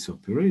same as this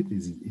operator,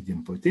 is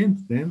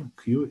idempotent, then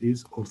Q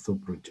is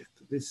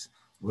orthoprojector. This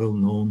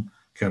well-known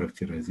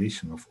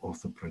characterization of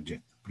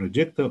orthoprojector.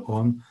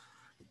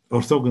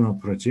 Orthogonal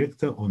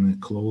projector on a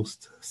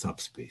closed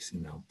subspace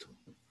in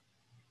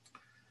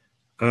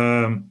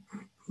L2.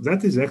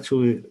 That is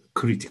actually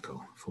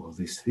critical for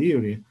this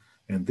theory,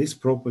 and this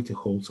property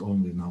holds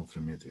only in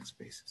ultrametric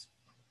spaces.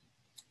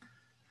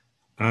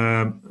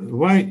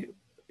 Why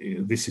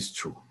this is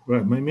true?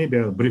 Right, maybe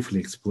I'll briefly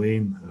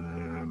explain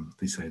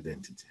this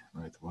identity,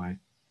 right? Why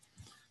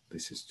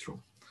this is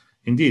true.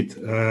 Indeed,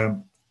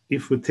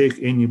 if we take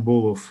any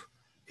ball of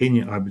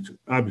any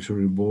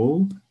arbitrary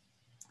ball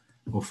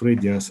of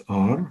radius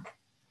r,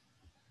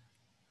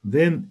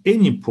 then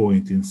any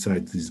point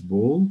inside this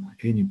ball,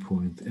 any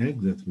point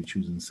x that we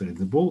choose inside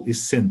the ball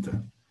is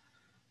center.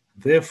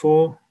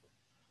 Therefore,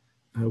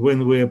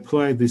 when we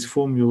apply this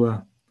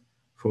formula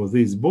for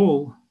this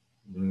ball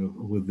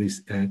with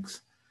this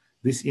x,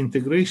 this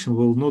integration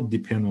will not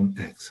depend on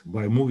x.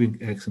 By moving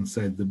x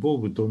inside the ball,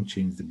 we don't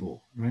change the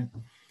ball, right?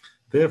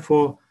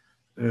 Therefore,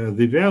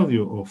 the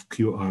value of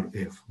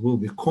QRF will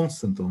be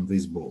constant on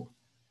this ball.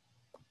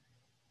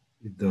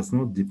 It does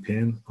not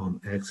depend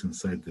on x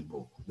inside the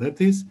ball.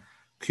 That is,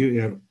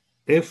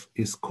 QRF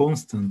is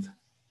constant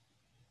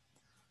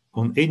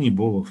on any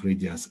ball of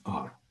radius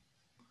r.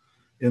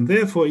 And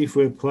therefore, if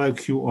we apply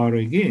QR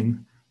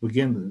again, we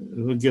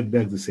get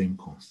back the same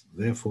constant.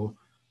 Therefore,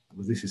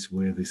 this is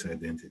where this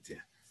identity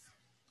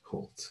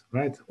holds,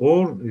 right?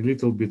 Or a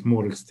little bit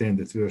more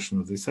extended version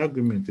of this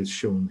argument is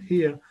shown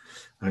here.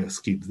 I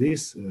skip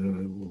this.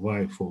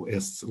 Y for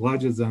S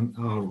larger than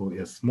R or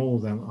S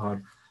smaller than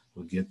R,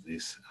 we'll get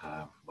this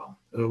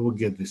we'll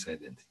get this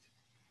identity.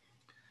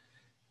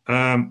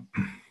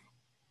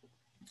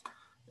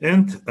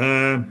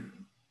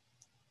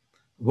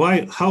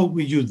 How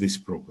we use this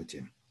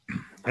property?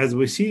 As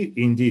we see,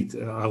 indeed,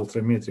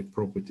 ultrametric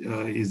property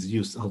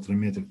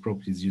ultrametric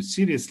property is used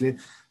seriously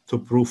to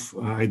prove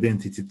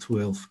identity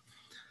 12.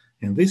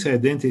 And this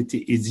identity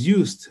is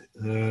used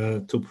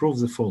to prove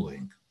the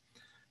following.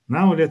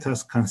 Now let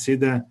us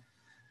consider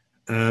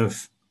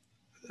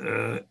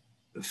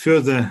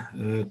further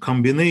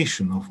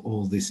combination of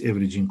all these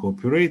averaging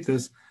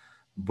operators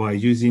by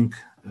using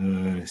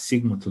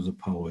sigma to the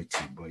power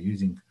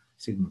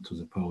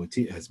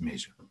t, as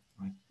measure.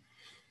 Right?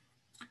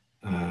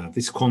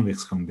 This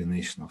convex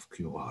combination of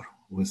QR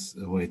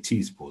where t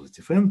is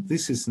positive. And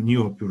this is a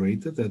new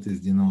operator that is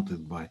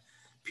denoted by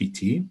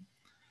pt.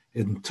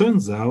 It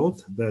turns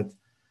out that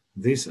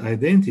these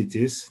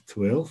identities,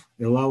 12,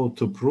 allow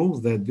to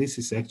prove that this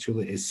is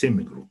actually a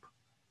semigroup.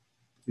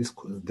 This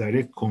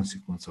direct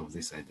consequence of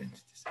these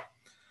identities,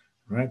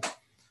 right?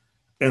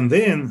 And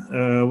then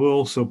we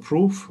also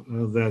prove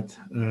that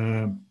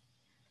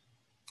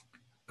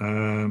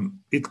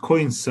it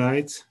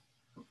coincides.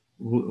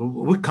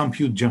 We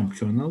compute jump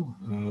kernel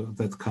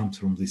that comes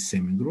from this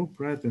semigroup,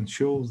 right, and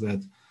shows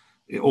that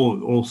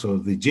also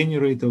the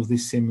generator of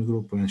this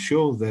semigroup, and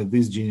show that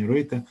this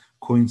generator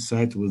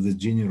coincides with the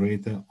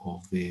generator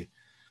of the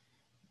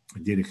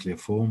Dirichlet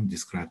form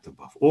described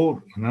above.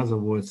 Or, in other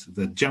words,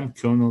 the jump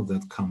kernel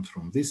that comes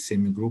from this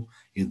semigroup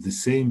is the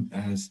same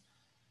as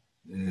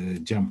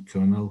jump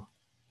kernel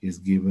is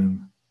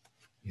given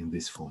in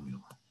this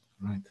formula,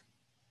 right?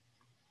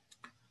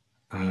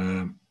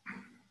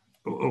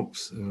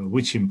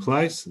 Which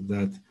implies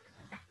that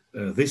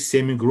this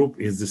semigroup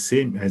is the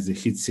same as the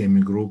heat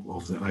semigroup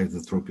of the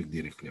isotropic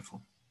Dirichlet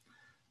form.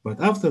 But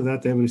after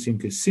that,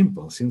 everything is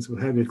simple. Since we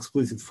have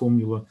explicit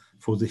formula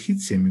for the heat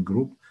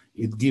semigroup,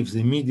 it gives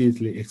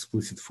immediately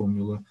explicit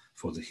formula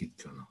for the heat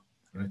kernel,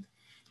 right?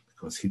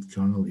 Because heat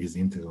kernel is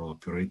integral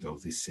operator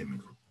of this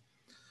semigroup.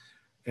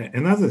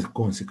 Another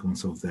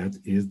consequence of that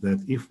is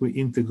that if we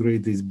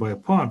integrate this by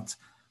parts,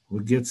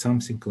 we get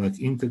something like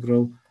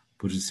integral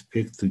with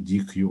respect to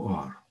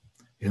dqr.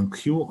 And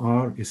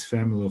QR is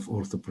family of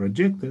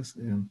orthoprojectors,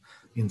 and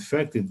in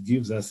fact, it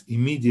gives us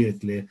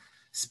immediately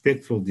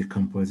spectral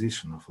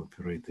decomposition of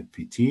operator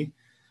pt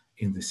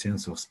in the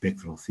sense of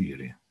spectral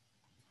theory.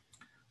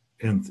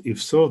 And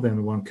if so,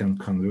 then one can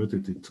convert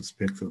it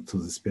to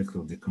the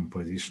spectral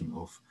decomposition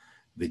of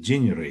the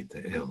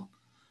generator L,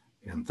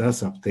 and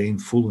thus obtain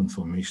full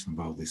information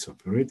about this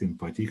operator, in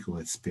particular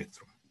its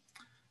spectrum.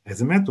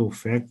 As a matter of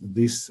fact,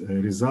 these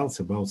results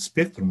about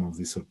spectrum of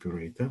this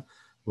operator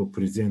were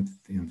presented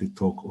in the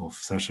talk of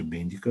Sasha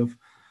Bendikov,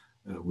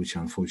 which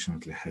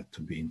unfortunately had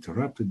to be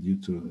interrupted due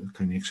to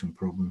connection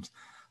problems.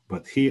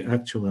 But he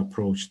actually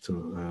approached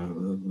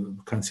to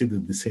consider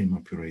the same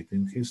operator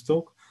in his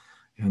talk,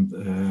 and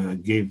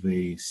gave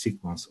a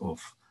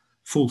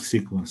full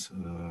sequence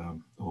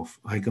of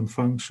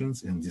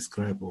eigenfunctions and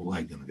describe all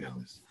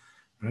eigenvalues,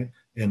 right?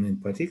 And in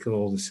particular,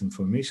 all this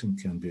information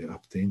can be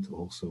obtained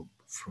also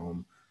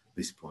from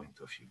this point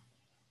of view.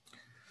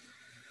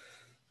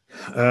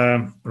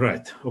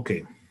 Right,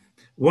 okay.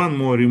 One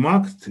more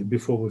remark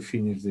before we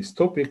finish this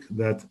topic,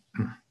 that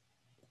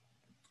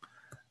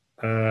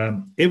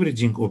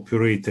averaging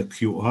operator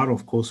QR,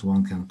 of course,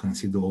 one can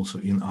consider also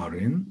in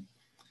Rn.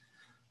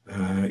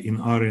 In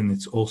Rn,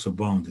 it's also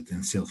bounded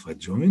and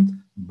self-adjoint,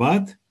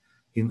 but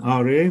in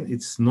Rn,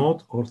 it's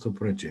not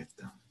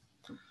orthoprojector.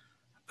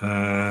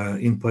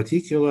 In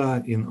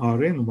particular, in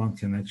Rn, one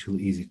can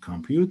actually easily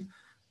compute.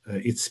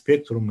 Its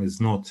spectrum is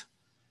not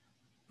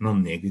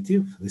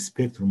non-negative. The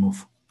spectrum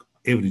of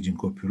averaging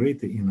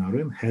operator in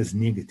Rn has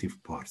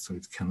negative parts, so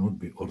it cannot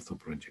be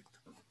orthoprojector.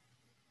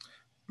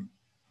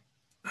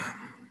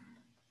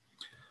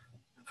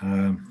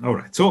 All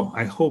right, so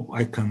I hope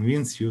I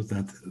convinced you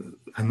that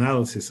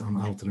analysis on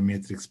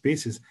ultrametric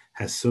spaces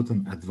has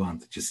certain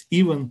advantages,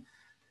 even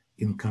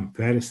in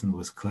comparison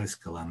with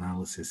classical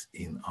analysis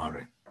in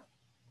Rn.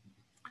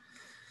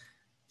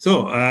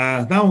 So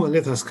now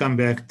let us come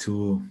back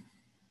to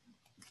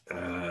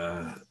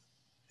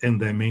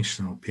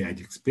n-dimensional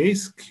p-Adic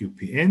space,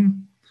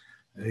 QPN,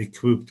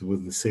 equipped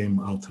with the same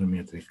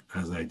ultrametric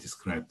as I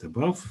described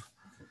above,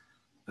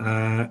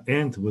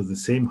 and with the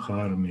same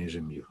Haar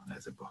measure mu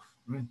as above.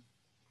 Right?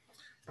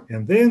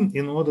 And then,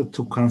 in order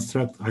to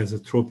construct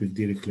isotropic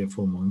Dirichlet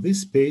form on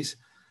this space,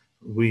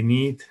 we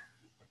need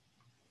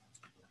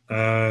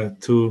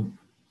to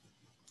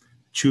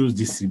choose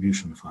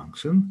distribution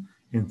function.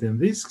 And in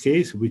this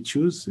case, we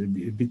choose a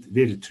bit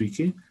very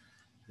tricky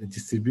a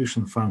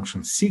distribution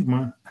function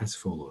sigma as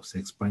follows: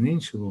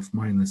 exponential of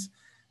minus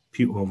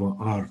p over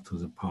r to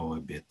the power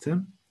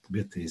beta.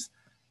 Beta is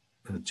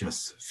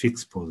just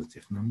fixed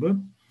positive number.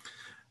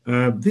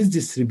 This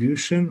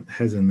distribution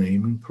has a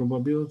name in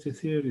probability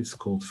theory. It's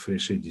called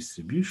Fréchet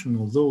distribution,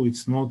 although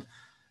it's not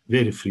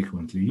very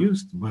frequently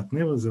used, but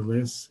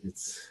nevertheless, it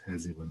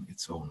has even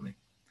its own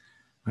name.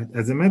 Right?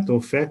 As a matter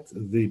of fact,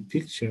 the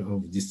picture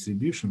of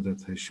distribution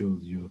that I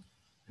showed you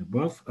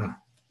above,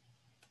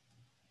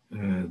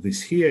 this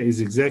here is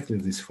exactly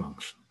this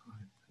function.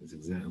 Right?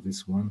 It's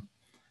this one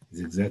is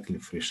exactly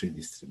Fréchet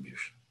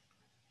distribution.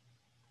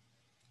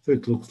 So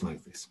it looks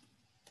like this.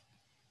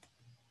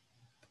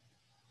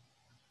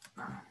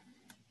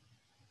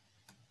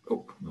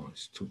 Oh, no,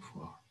 it's too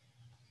far.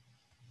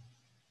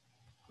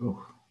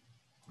 Oh,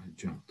 I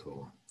jumped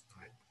over.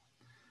 Right.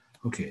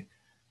 Okay.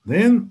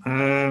 Then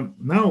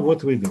now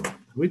what we do?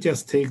 We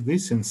just take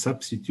this and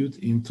substitute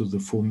into the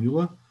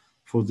formula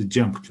for the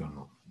jump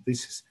kernel.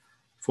 This is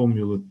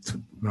formula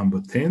number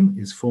 10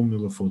 is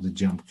formula for the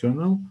jump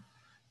kernel.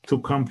 To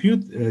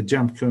compute a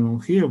jump kernel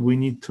here, we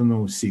need to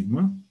know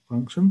sigma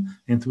function,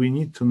 and we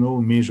need to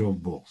know measure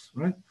of balls,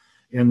 right?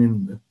 And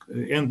in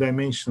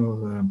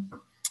n-dimensional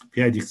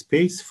p-Adics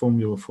space,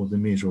 formula for the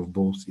measure of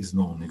balls is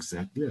known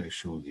exactly, I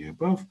showed you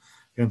above.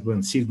 And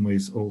when sigma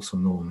is also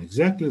known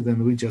exactly,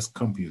 then we just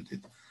compute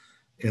it.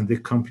 And the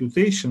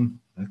computation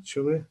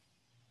actually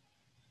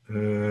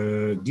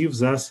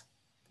gives us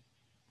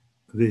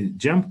the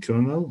jump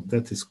kernel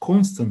that is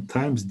constant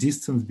times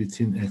distance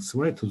between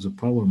xy to the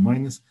power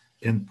minus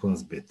n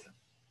plus beta.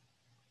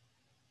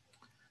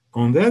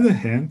 On the other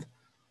hand,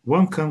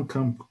 one can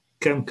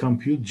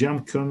compute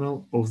jump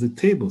kernel of the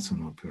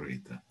Tableson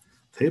operator.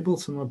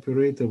 Tableson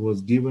operator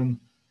was given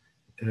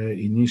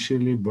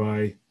initially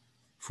by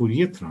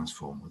Fourier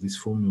transform. This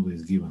formula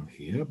is given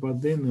here,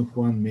 but then if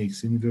one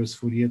makes inverse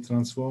Fourier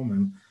transform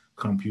and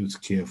computes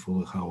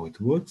carefully how it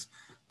works,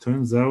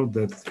 turns out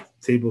that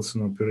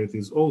Tableson operator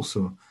is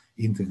also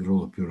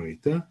integral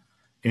operator,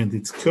 and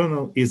its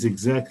kernel is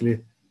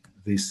exactly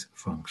this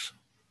function.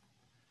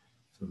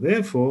 So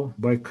therefore,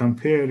 by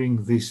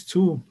comparing these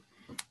two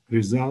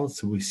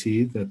results, we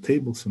see that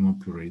Tableson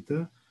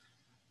operator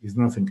is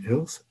nothing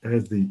else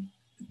as the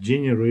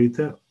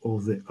generator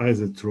of the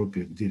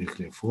isotropic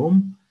Dirichlet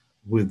form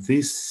with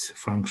this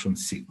function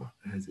sigma,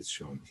 as it's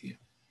shown here.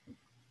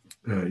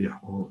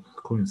 Or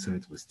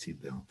coincide with T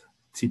delta,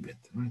 T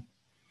beta, right?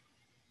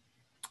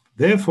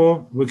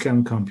 Therefore, we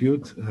can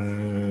compute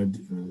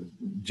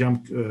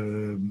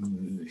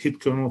hit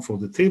kernel for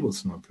the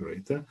Tableson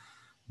operator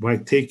by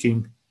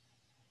taking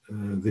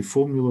the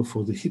formula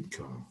for the hit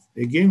kernel.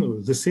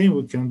 Again, the same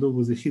we can do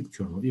with the hit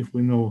kernel. If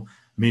we know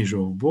measure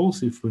of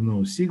balls, if we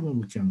know sigma,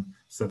 we can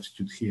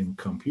substitute here and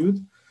compute.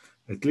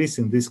 At least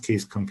in this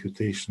case,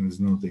 computation is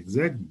not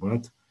exact,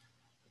 but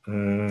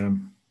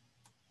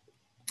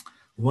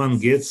one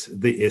gets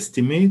the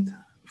estimate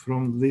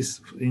from this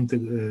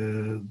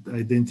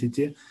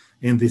identity,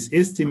 and this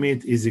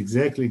estimate is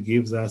exactly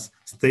gives us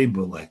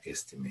stable-like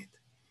estimate,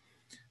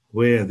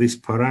 where this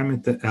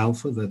parameter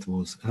alpha, that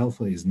was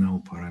alpha, is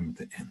now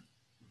parameter n.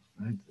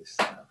 Right?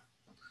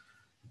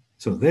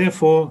 So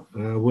therefore,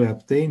 we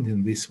obtained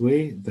in this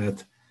way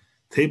that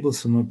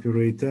Tableson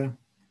operator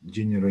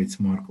generates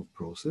Markov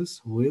process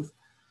with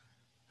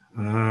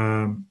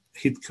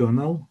hit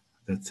kernel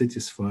that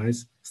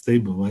satisfies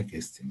stable-like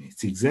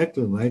estimates,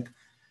 exactly like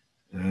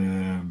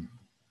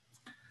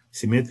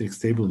symmetric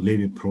stable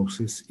Levy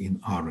process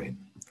in Rn.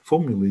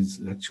 Formula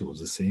is actually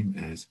the same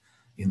as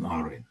in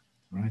Rn,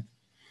 right?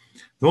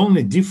 The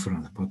only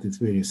difference, but it's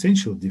very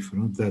essential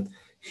difference, that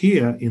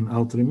here in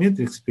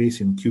ultrametric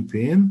space in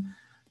QPN,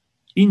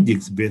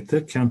 index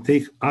beta can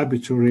take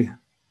arbitrary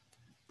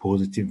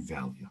positive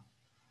value,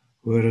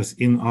 whereas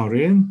in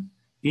Rn,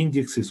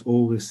 index is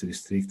always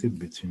restricted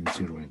between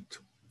 0 and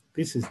 2.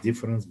 This is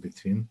difference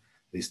between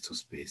these two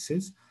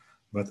spaces,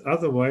 but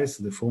otherwise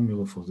the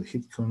formula for the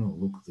hit kernel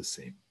look the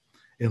same.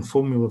 And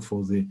formula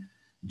for the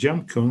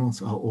jump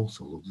kernels are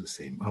also look the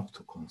same, up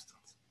to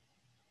constants.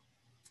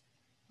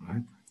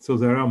 Right? So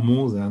there are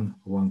more than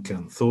one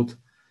can thought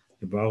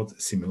about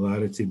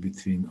similarity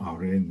between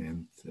Rn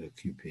and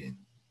QPN.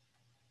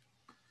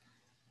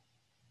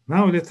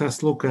 Now let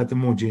us look at a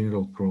more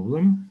general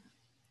problem.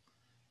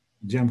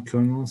 Jump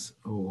kernels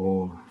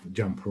or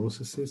jump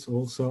processes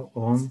also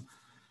on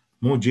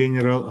more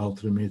general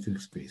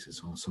ultrametric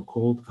spaces, on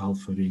so-called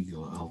alpha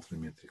regular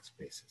ultrametric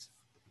spaces.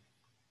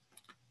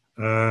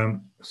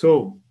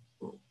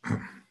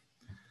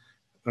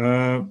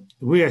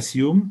 We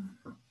assume,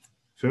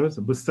 first,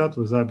 we start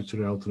with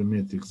arbitrary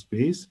ultrametric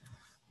space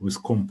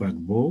with compact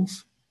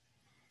balls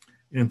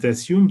and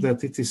assume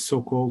that it is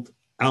so-called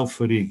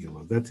alpha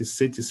regular, that it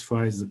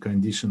satisfies the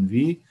condition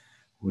V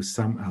with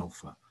some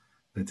alpha.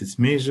 That its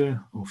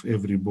measure of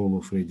every ball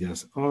of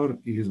radius r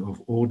is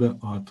of order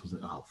r to the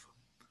alpha,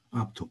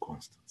 up to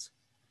constants,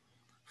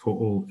 for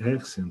all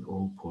x and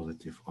all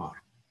positive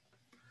r.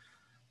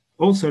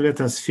 Also, let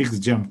us fix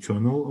jump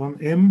kernel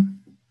on M,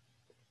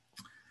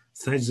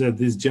 such that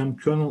this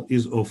jump kernel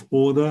is of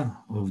order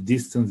of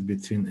distance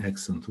between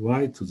x and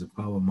y to the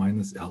power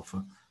minus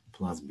alpha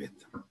plus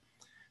beta.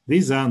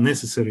 These are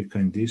necessary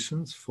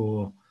conditions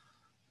for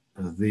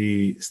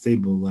the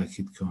stable like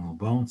hit kernel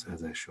bounds,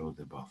 as I showed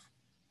above.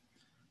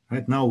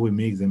 Right now, we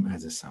make them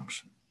as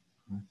assumption.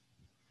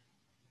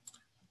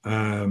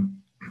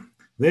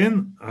 Then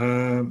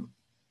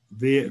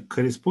the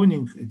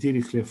corresponding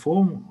Dirichlet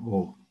form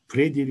or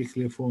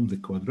pre-Dirichlet form, the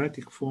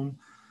quadratic form,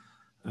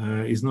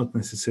 is not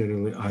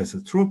necessarily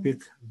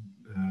isotropic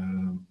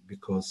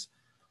because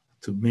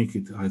to make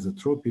it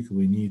isotropic,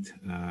 we need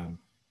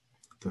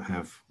to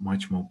have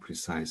much more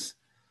precise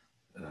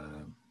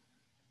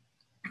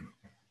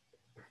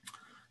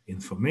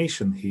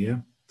information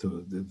here.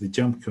 The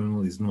jump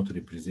kernel is not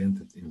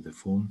represented in the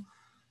form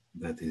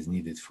that is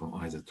needed for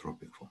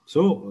isotropic form.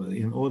 So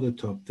in order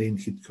to obtain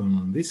heat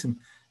kernel in this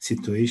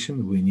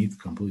situation, we need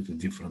completely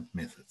different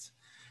methods.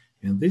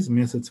 And these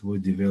methods were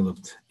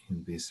developed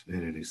in this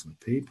very recent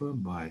paper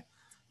by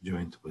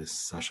joint with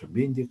Sasha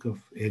Bendikov,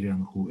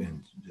 Arian Hu,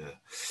 and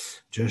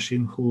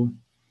Jashin Hu,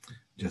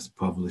 just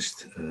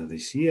published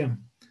this year.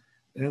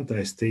 And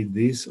I state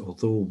this,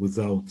 although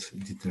without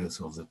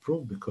details of the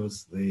proof,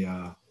 because they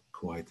are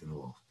quite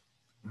involved.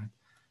 Right?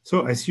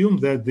 So assume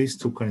that these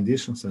two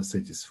conditions are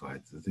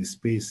satisfied. The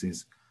space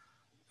is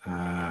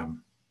alpha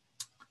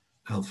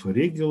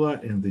regular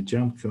and the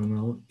jump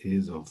kernel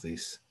is of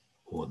this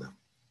order.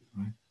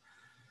 Right?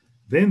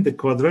 Then the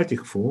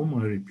quadratic form,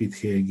 I repeat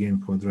here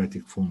again,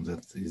 quadratic form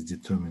that is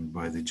determined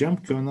by the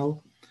jump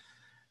kernel,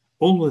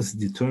 always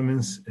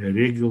determines a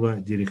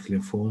regular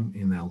Dirichlet form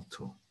in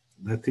L2.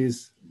 That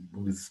is,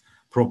 with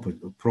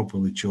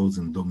properly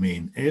chosen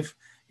domain F,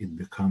 it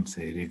becomes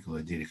a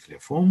regular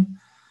Dirichlet form.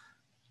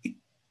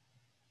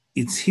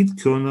 Its heat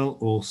kernel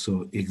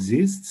also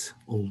exists,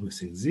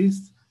 always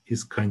exists,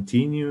 is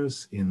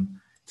continuous in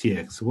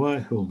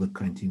Txy, hold the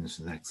continuous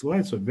in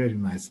xy, so very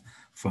nice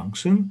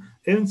function,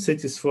 and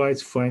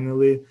satisfies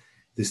finally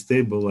the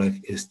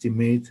stable-like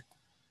estimate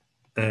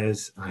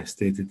as I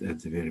stated at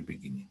the very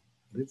beginning.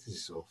 This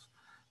is of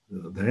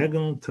the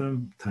diagonal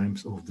term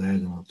times of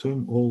diagonal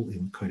term, all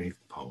in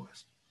correct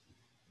powers.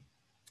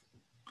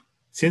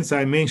 Since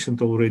I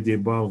mentioned already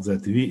above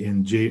that V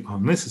and J are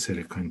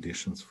necessary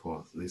conditions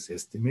for this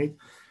estimate,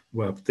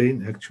 we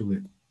obtain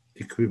actually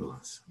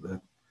equivalence.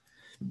 That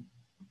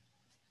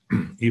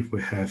if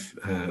we have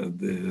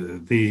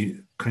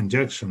the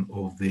conjunction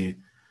of the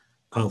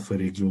alpha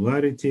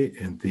regularity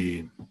and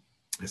the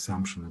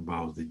assumption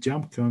about the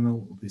jump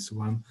kernel, this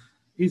one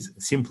is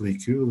simply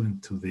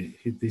equivalent to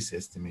this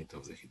estimate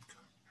of the heat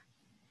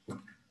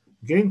kernel.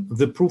 Again,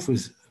 the proof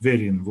is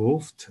very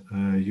involved,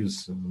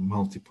 use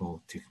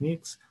multiple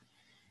techniques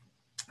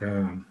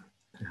and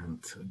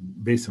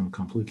based on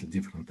completely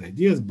different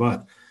ideas,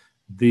 but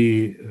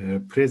the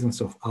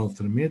presence of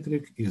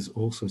altermetric is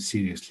also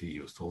seriously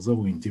used,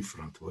 although in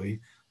different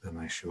way than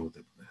I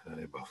showed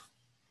above.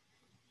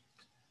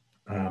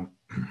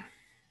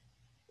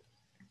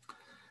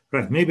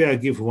 Right, maybe I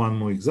give one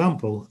more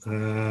example.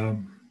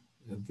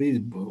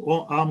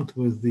 Armed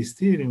with this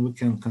theory, we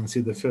can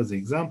consider further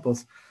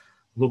examples,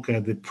 look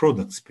at the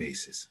product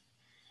spaces.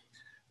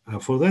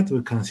 For that,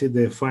 we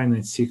consider a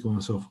finite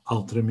sequence of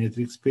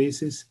ultrametric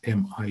spaces,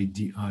 mi,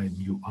 di,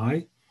 mu,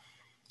 I,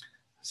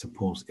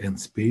 suppose n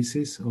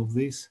spaces of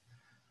this,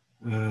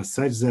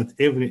 such that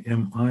every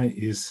mi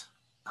is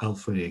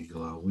alpha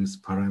regular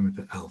with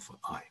parameter alpha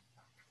I.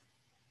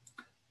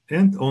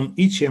 And on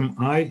each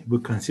mi, we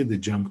consider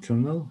jump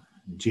kernel,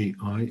 ji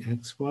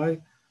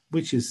xy,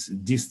 which is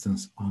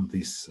distance on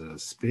this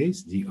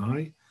space,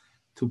 di,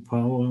 to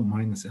power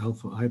minus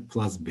alpha I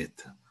plus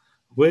beta,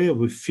 where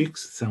we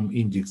fix some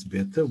index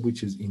beta,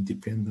 which is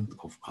independent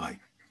of I.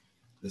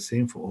 The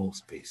same for all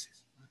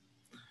spaces.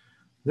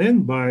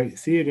 Then by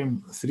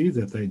theorem 3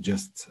 that I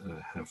just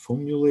have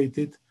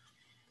formulated,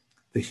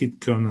 the heat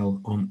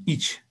kernel on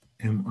each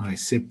mi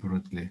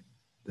separately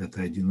that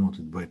I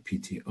denoted by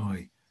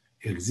pti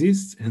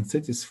exists and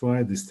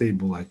satisfy the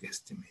stable-like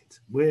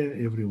estimate, where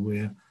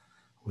everywhere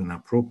when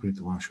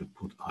appropriate one should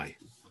put I,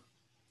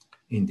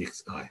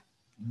 index I.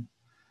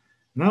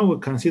 Now we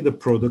consider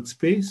product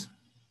space,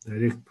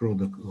 direct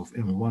product of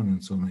M1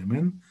 and so on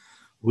Mn,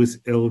 with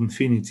L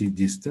infinity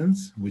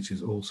distance, which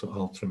is also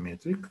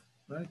ultrametric,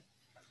 right?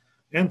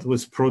 And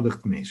with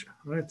product measure,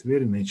 right?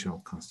 Very natural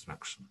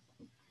construction.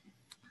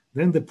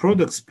 Then the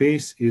product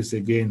space is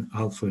again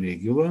alpha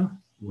regular,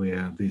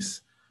 where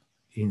this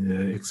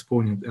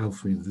exponent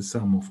alpha is the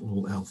sum of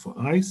all alpha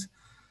i's.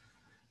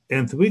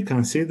 And we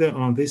consider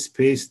on this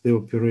space the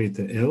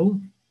operator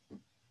L.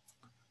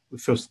 We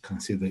first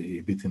consider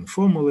a bit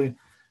informally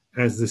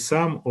as the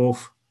sum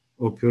of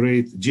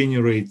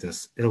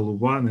generators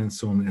L1 and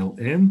so on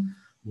Ln,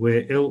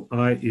 where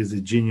Li is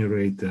a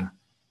generator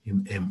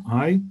in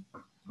Mi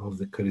of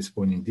the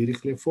corresponding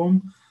Dirichlet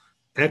form,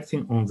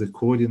 acting on the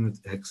coordinate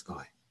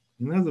xi.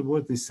 In other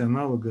words, it's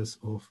analogous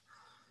of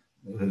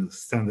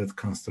standard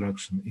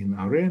construction in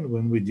Rn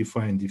when we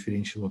define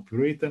differential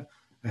operator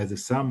as the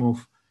sum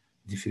of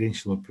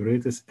differential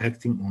operators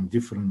acting on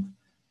different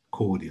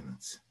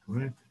coordinates,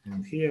 right?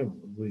 And here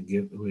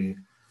we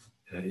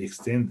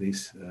extend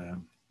this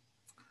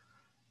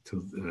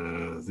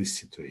to this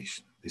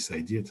situation, this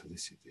idea to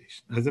this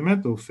situation. As a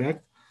matter of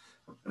fact,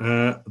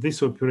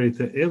 this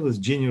operator L is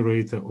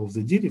generator of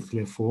the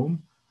Dirichlet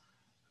form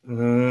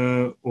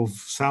of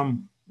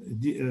some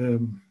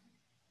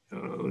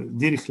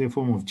Dirichlet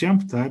form of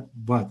jump type,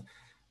 but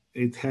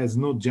it has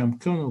not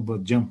jump kernel,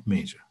 but jump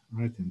measure,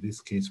 right? In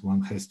this case,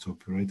 one has to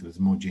operate with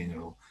more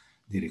general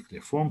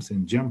Dirichlet forms,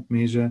 and jump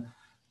measure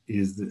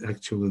is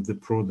actually the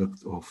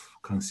product of,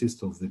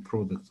 consists of the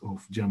product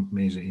of jump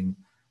measure in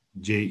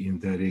J in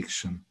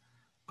direction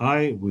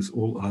I with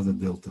all other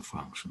delta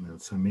function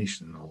and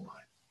summation in all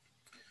I.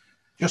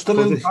 Just a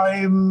little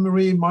time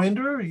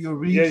reminder, you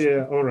read.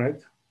 Yeah, all right.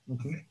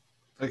 Okay.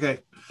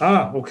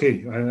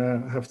 Okay, I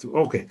have to,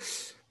 okay.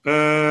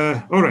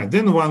 All right,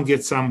 then one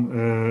gets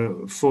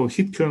some, for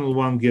heat kernel,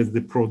 one gets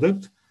the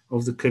product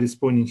of the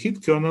corresponding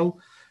heat kernel,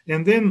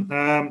 and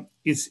then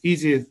it's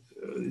easy,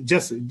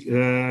 just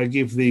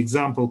give the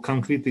example,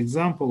 concrete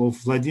example of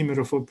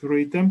Vladimirov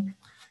operator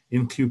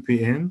in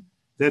QPN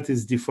that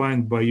is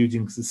defined by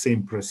using the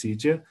same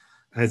procedure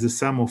as the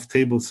sum of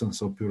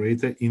tablesons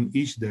operator in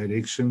each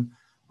direction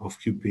of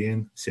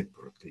QPN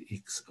separately.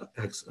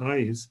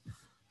 Xi is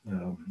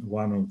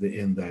one of the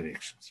n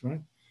directions,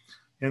 right?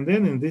 And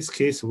then in this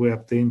case, we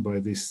obtain by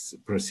this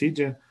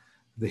procedure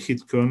the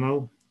heat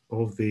kernel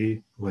of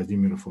the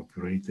Vladimirov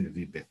operator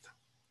V beta.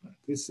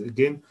 This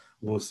again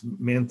was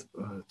meant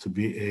to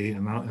be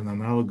an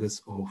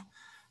analogous of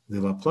the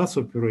Laplace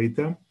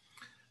operator,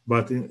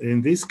 but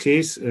in this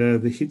case,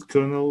 the heat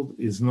kernel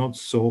is not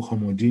so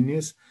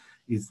homogeneous.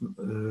 It's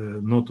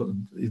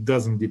it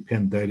doesn't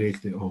depend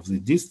directly of the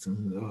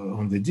distance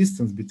on the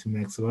distance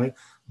between xy,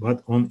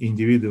 but on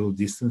individual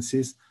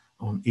distances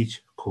on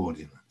each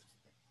coordinate.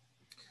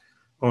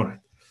 All right.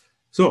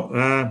 So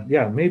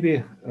yeah,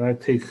 maybe I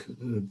take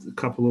a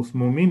couple of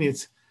more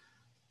minutes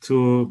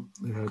to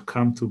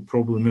come to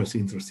probably most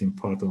interesting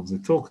part of the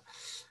talk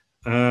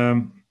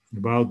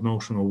about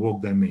notion of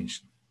work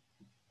dimension.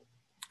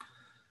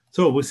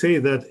 So we say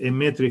that a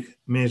metric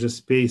measure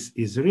space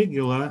is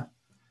regular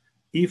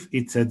if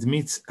it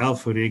admits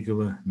alpha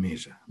regular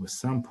measure with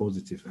some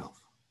positive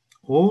alpha,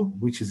 or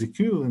which is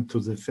equivalent to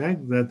the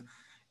fact that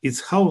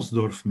its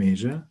Hausdorff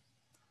measure,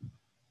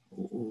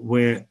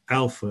 where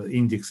alpha,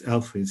 index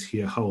alpha is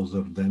here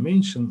Hausdorff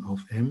dimension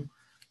of M,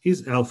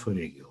 is alpha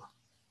regular.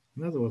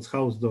 In other words,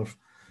 Hausdorff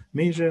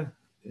measure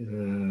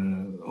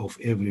of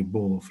every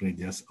ball of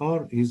radius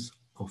r is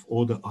of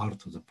order r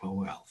to the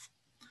power alpha.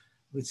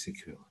 It's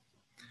equivalent.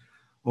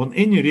 On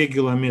any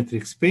regular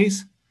metric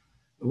space,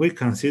 we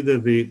consider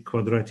the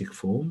quadratic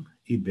form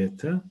E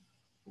beta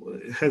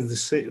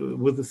has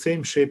with the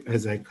same shape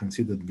as I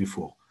considered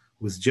before,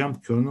 with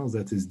jump kernel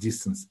that is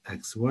distance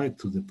xy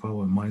to the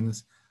power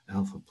minus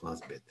alpha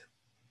plus beta.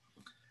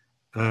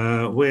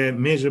 Where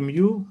measure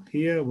mu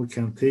here, we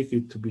can take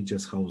it to be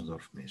just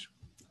Hausdorff measure.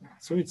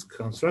 So it's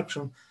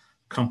construction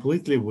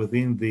completely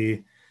within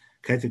the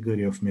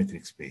category of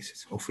metric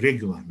spaces, of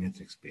regular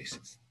metric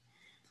spaces.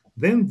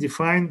 Then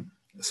define,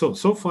 so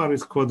far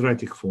it's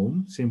quadratic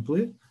form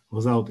simply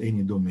without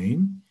any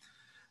domain.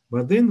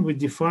 But then we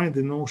define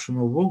the notion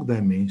of work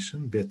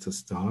dimension, beta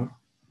star,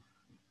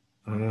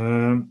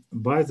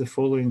 by the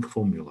following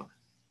formula.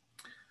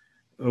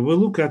 We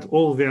look at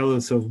all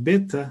values of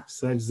beta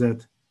such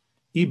that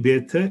E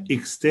beta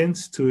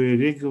extends to a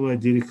regular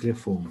Dirichlet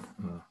form.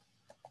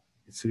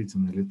 It's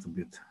written a little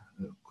bit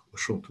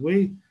short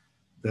way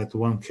that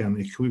one can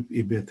equip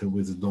E beta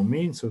with a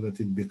domain so that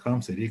it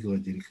becomes a regular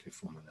Dirichlet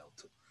form in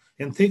L2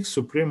 and takes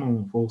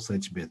supremum of all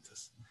such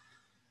betas.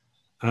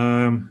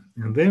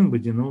 And then we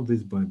denote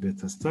this by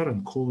beta star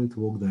and call it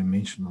work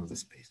dimension of the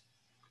space.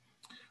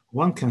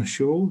 One can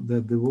show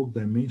that the work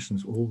dimension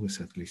is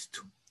always at least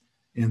 2.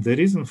 And the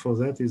reason for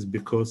that is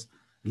because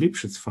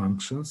Lipschitz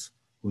functions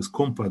with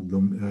compact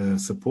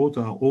support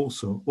are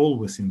also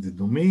always in the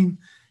domain.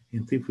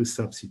 And if we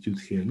substitute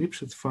here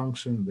Lipschitz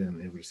function,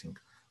 then everything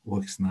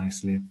works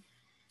nicely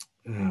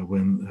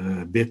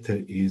when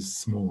beta is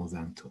smaller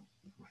than 2.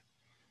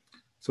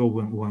 So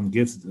when one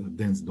gets the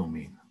dense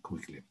domain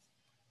quickly.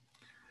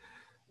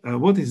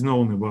 What is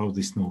known about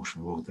this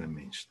notion, work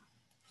dimension?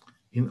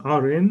 In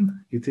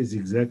Rn, it is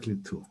exactly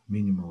 2,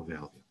 minimal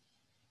value.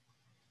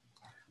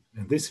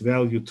 And this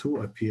value 2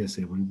 appears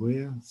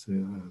everywhere.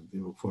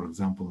 So, for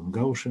example, in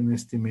Gaussian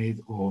estimate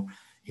or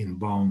in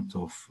bound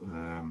of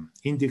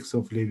index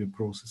of Levy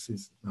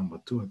processes, number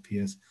 2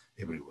 appears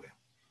everywhere.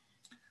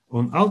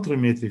 On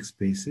ultrametric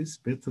spaces,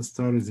 beta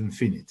star is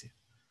infinity.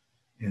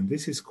 And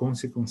this is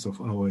consequence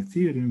of our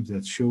theorem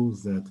that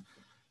shows that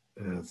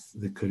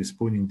the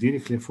corresponding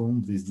Dirichlet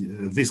form,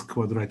 this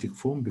quadratic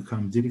form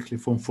becomes Dirichlet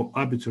form for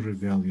arbitrary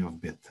value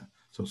of beta.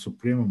 So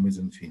supremum is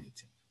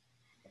infinity.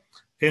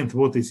 And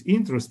what is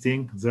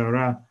interesting, there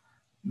are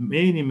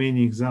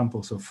many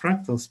examples of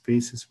fractal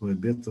spaces where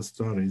beta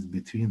star is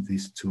between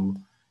these two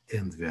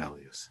end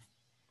values,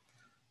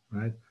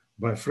 right?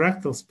 By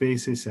fractal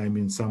spaces, I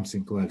mean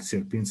something like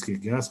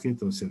Sierpinski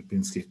gasket or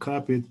Sierpinski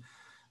carpet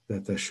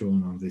that are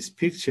shown on this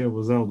picture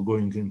without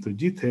going into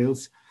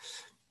details.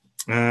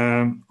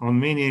 On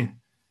many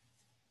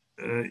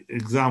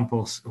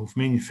examples of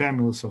many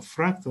families of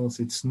fractals,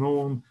 it's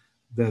known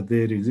that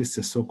there exists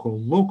a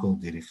so-called local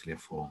Dirichlet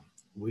form,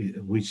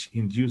 which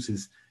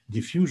induces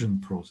diffusion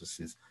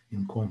processes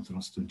in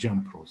contrast to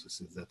jump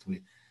processes that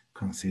we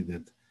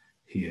considered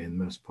here in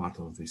most part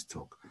of this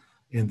talk.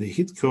 And the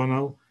heat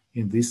kernel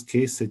in this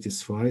case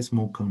satisfies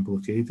more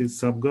complicated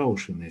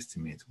sub-Gaussian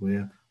estimate,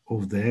 where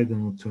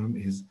off-diagonal term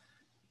is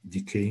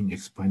decaying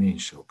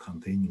exponential,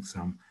 containing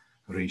some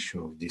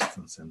ratio of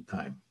distance and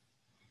time.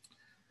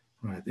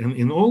 Right, and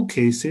in all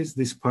cases,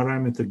 this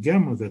parameter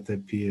gamma that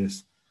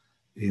appears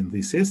in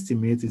this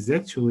estimate is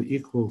actually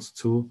equals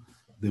to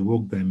the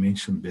work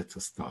dimension beta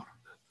star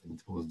that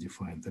it was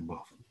defined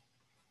above.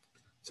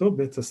 So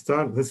beta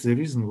star, that's the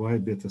reason why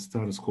beta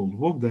star is called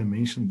work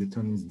dimension,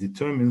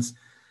 determines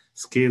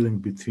scaling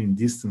between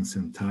distance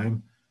and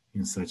time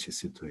in such a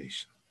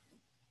situation.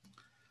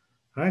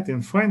 Right,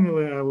 and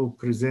finally, I will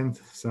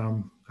present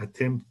some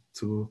attempt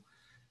to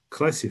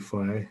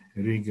classify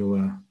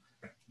regular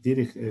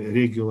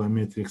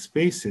metric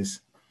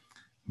spaces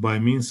by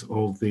means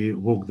of the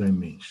work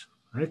dimension.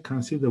 I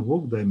consider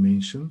work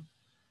dimension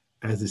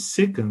as the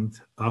second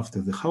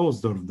after the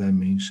Hausdorff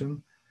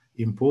dimension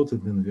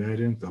important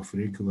invariant of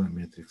regular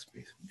metric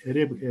space. A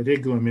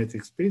regular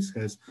metric space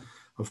has,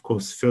 of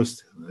course,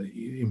 first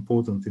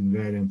important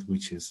invariant,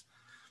 which is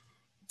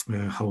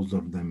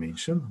Hausdorff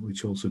dimension,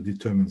 which also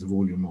determines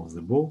volume of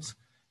the balls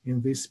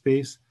in this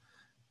space.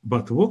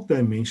 But work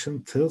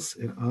dimension tells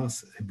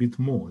us a bit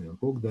more.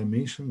 Work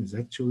dimension is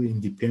actually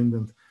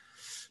independent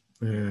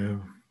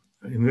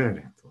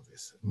invariant of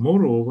this.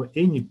 Moreover,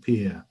 any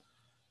pair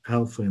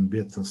alpha and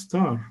beta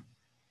star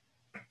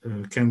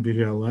can be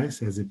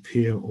realized as a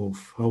pair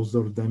of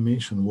Hausdorff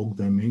dimension, work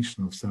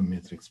dimension of some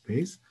metric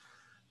space,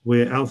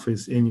 where alpha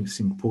is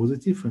anything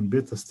positive and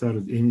beta star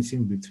is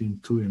anything between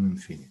 2 and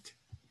infinity.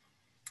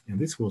 And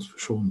this was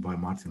shown by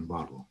Martin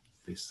Barlow.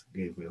 This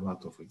gave a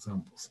lot of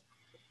examples.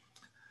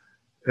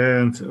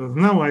 And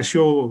now I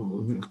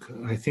show,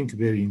 I think,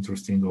 very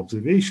interesting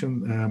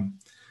observation,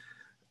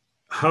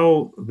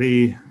 how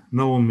the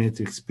known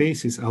metric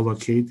spaces are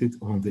located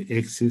on the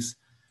axis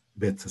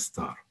beta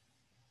star.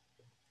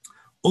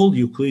 All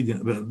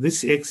Euclidean, well,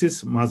 this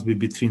axis must be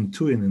between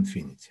 2 and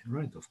infinity,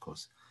 right, of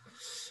course.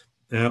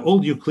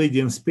 All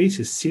Euclidean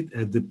spaces sit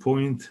at the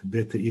point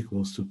beta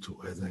equals to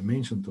 2. As I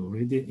mentioned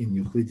already, in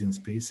Euclidean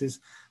spaces,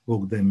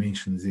 work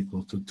dimension is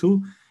equal to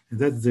 2. And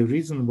that's the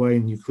reason why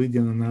in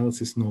Euclidean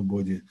analysis,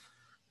 nobody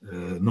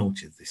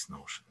noted this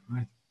notion,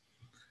 right?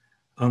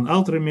 On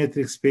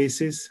ultrametric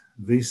spaces,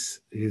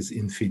 this is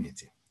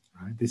infinity,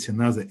 right? This is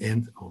another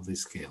end of the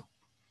scale.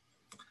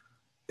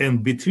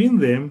 And between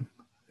them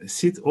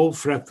sit all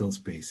fractal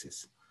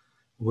spaces,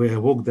 where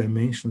work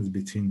dimension is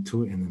between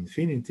 2 and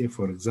infinity.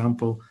 For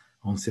example,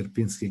 on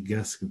Sierpinski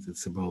gasket,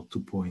 it's about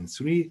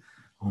 2.3.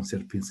 On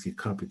Sierpinski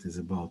cup, it is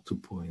about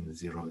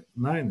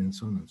 2.09, and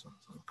so on and so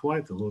on.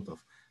 Quite a lot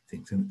of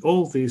things. And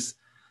all this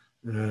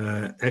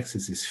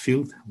axis is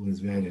filled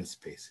with various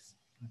spaces.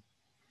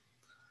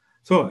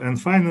 So, and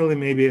finally,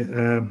 maybe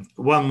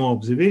one more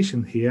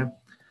observation here.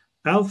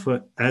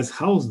 Alpha as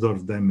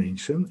Hausdorff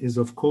dimension is,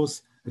 of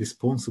course,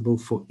 responsible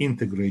for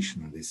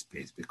integration in this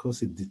space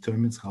because it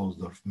determines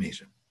Hausdorff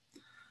measure.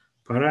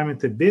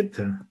 Parameter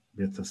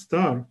beta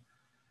star,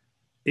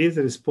 is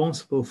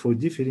responsible for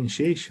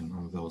differentiation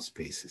of those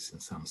spaces in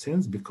some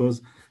sense,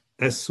 because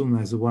as soon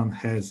as one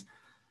has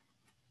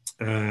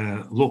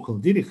local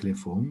Dirichlet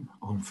form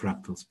on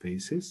fractal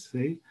spaces,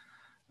 say,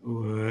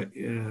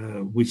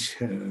 which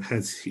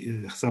has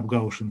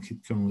sub-Gaussian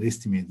hit kernel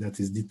estimate that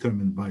is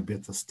determined by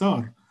beta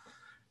star,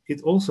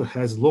 it also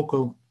has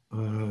local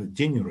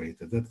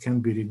generator that can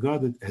be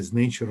regarded as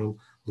natural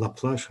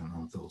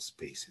Laplacian of those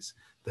spaces.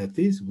 That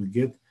is, we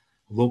get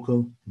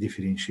local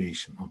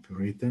differentiation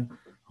operator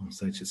on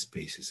such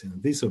spaces.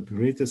 And these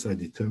operators are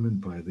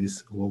determined by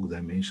this work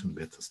dimension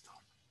beta star.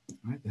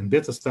 Right? And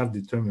beta star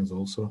determines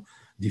also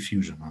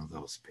diffusion on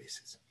those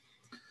spaces.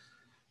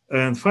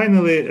 And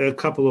finally, a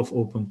couple of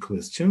open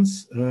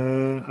questions.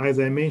 As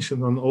I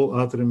mentioned, on all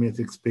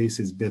ultrametric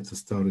spaces, beta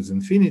star is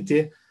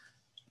infinity.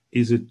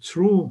 Is it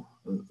true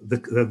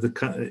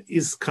that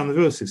is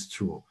converse is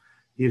true?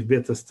 If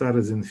beta star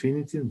is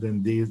infinity,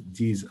 then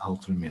D is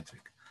ultrametric.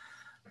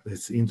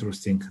 It's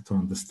interesting to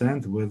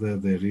understand whether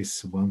there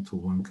is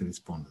one-to-one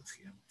correspondence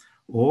here.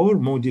 Or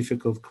more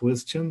difficult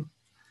question,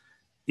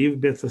 if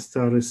beta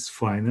star is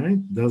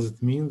finite, does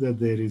it mean that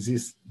there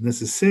is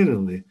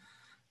necessarily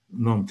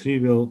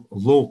non-trivial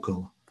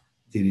local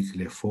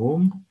Dirichlet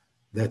form,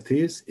 that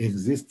is,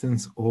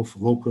 existence of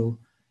local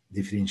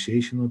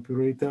differentiation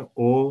operator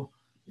or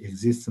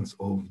existence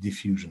of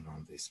diffusion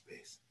on this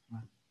space?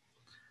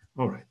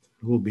 All right,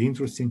 it will be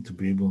interesting to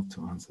be able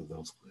to answer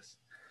those questions.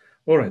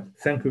 All right,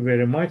 thank you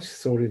very much.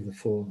 Sorry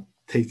for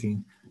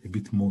taking a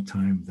bit more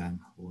time than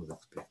was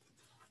expected.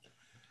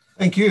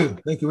 Thank you.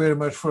 Thank you very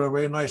much for a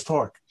very nice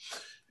talk.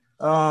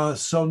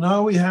 So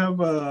now we have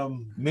a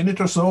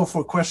minute or so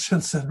for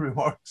questions and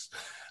remarks.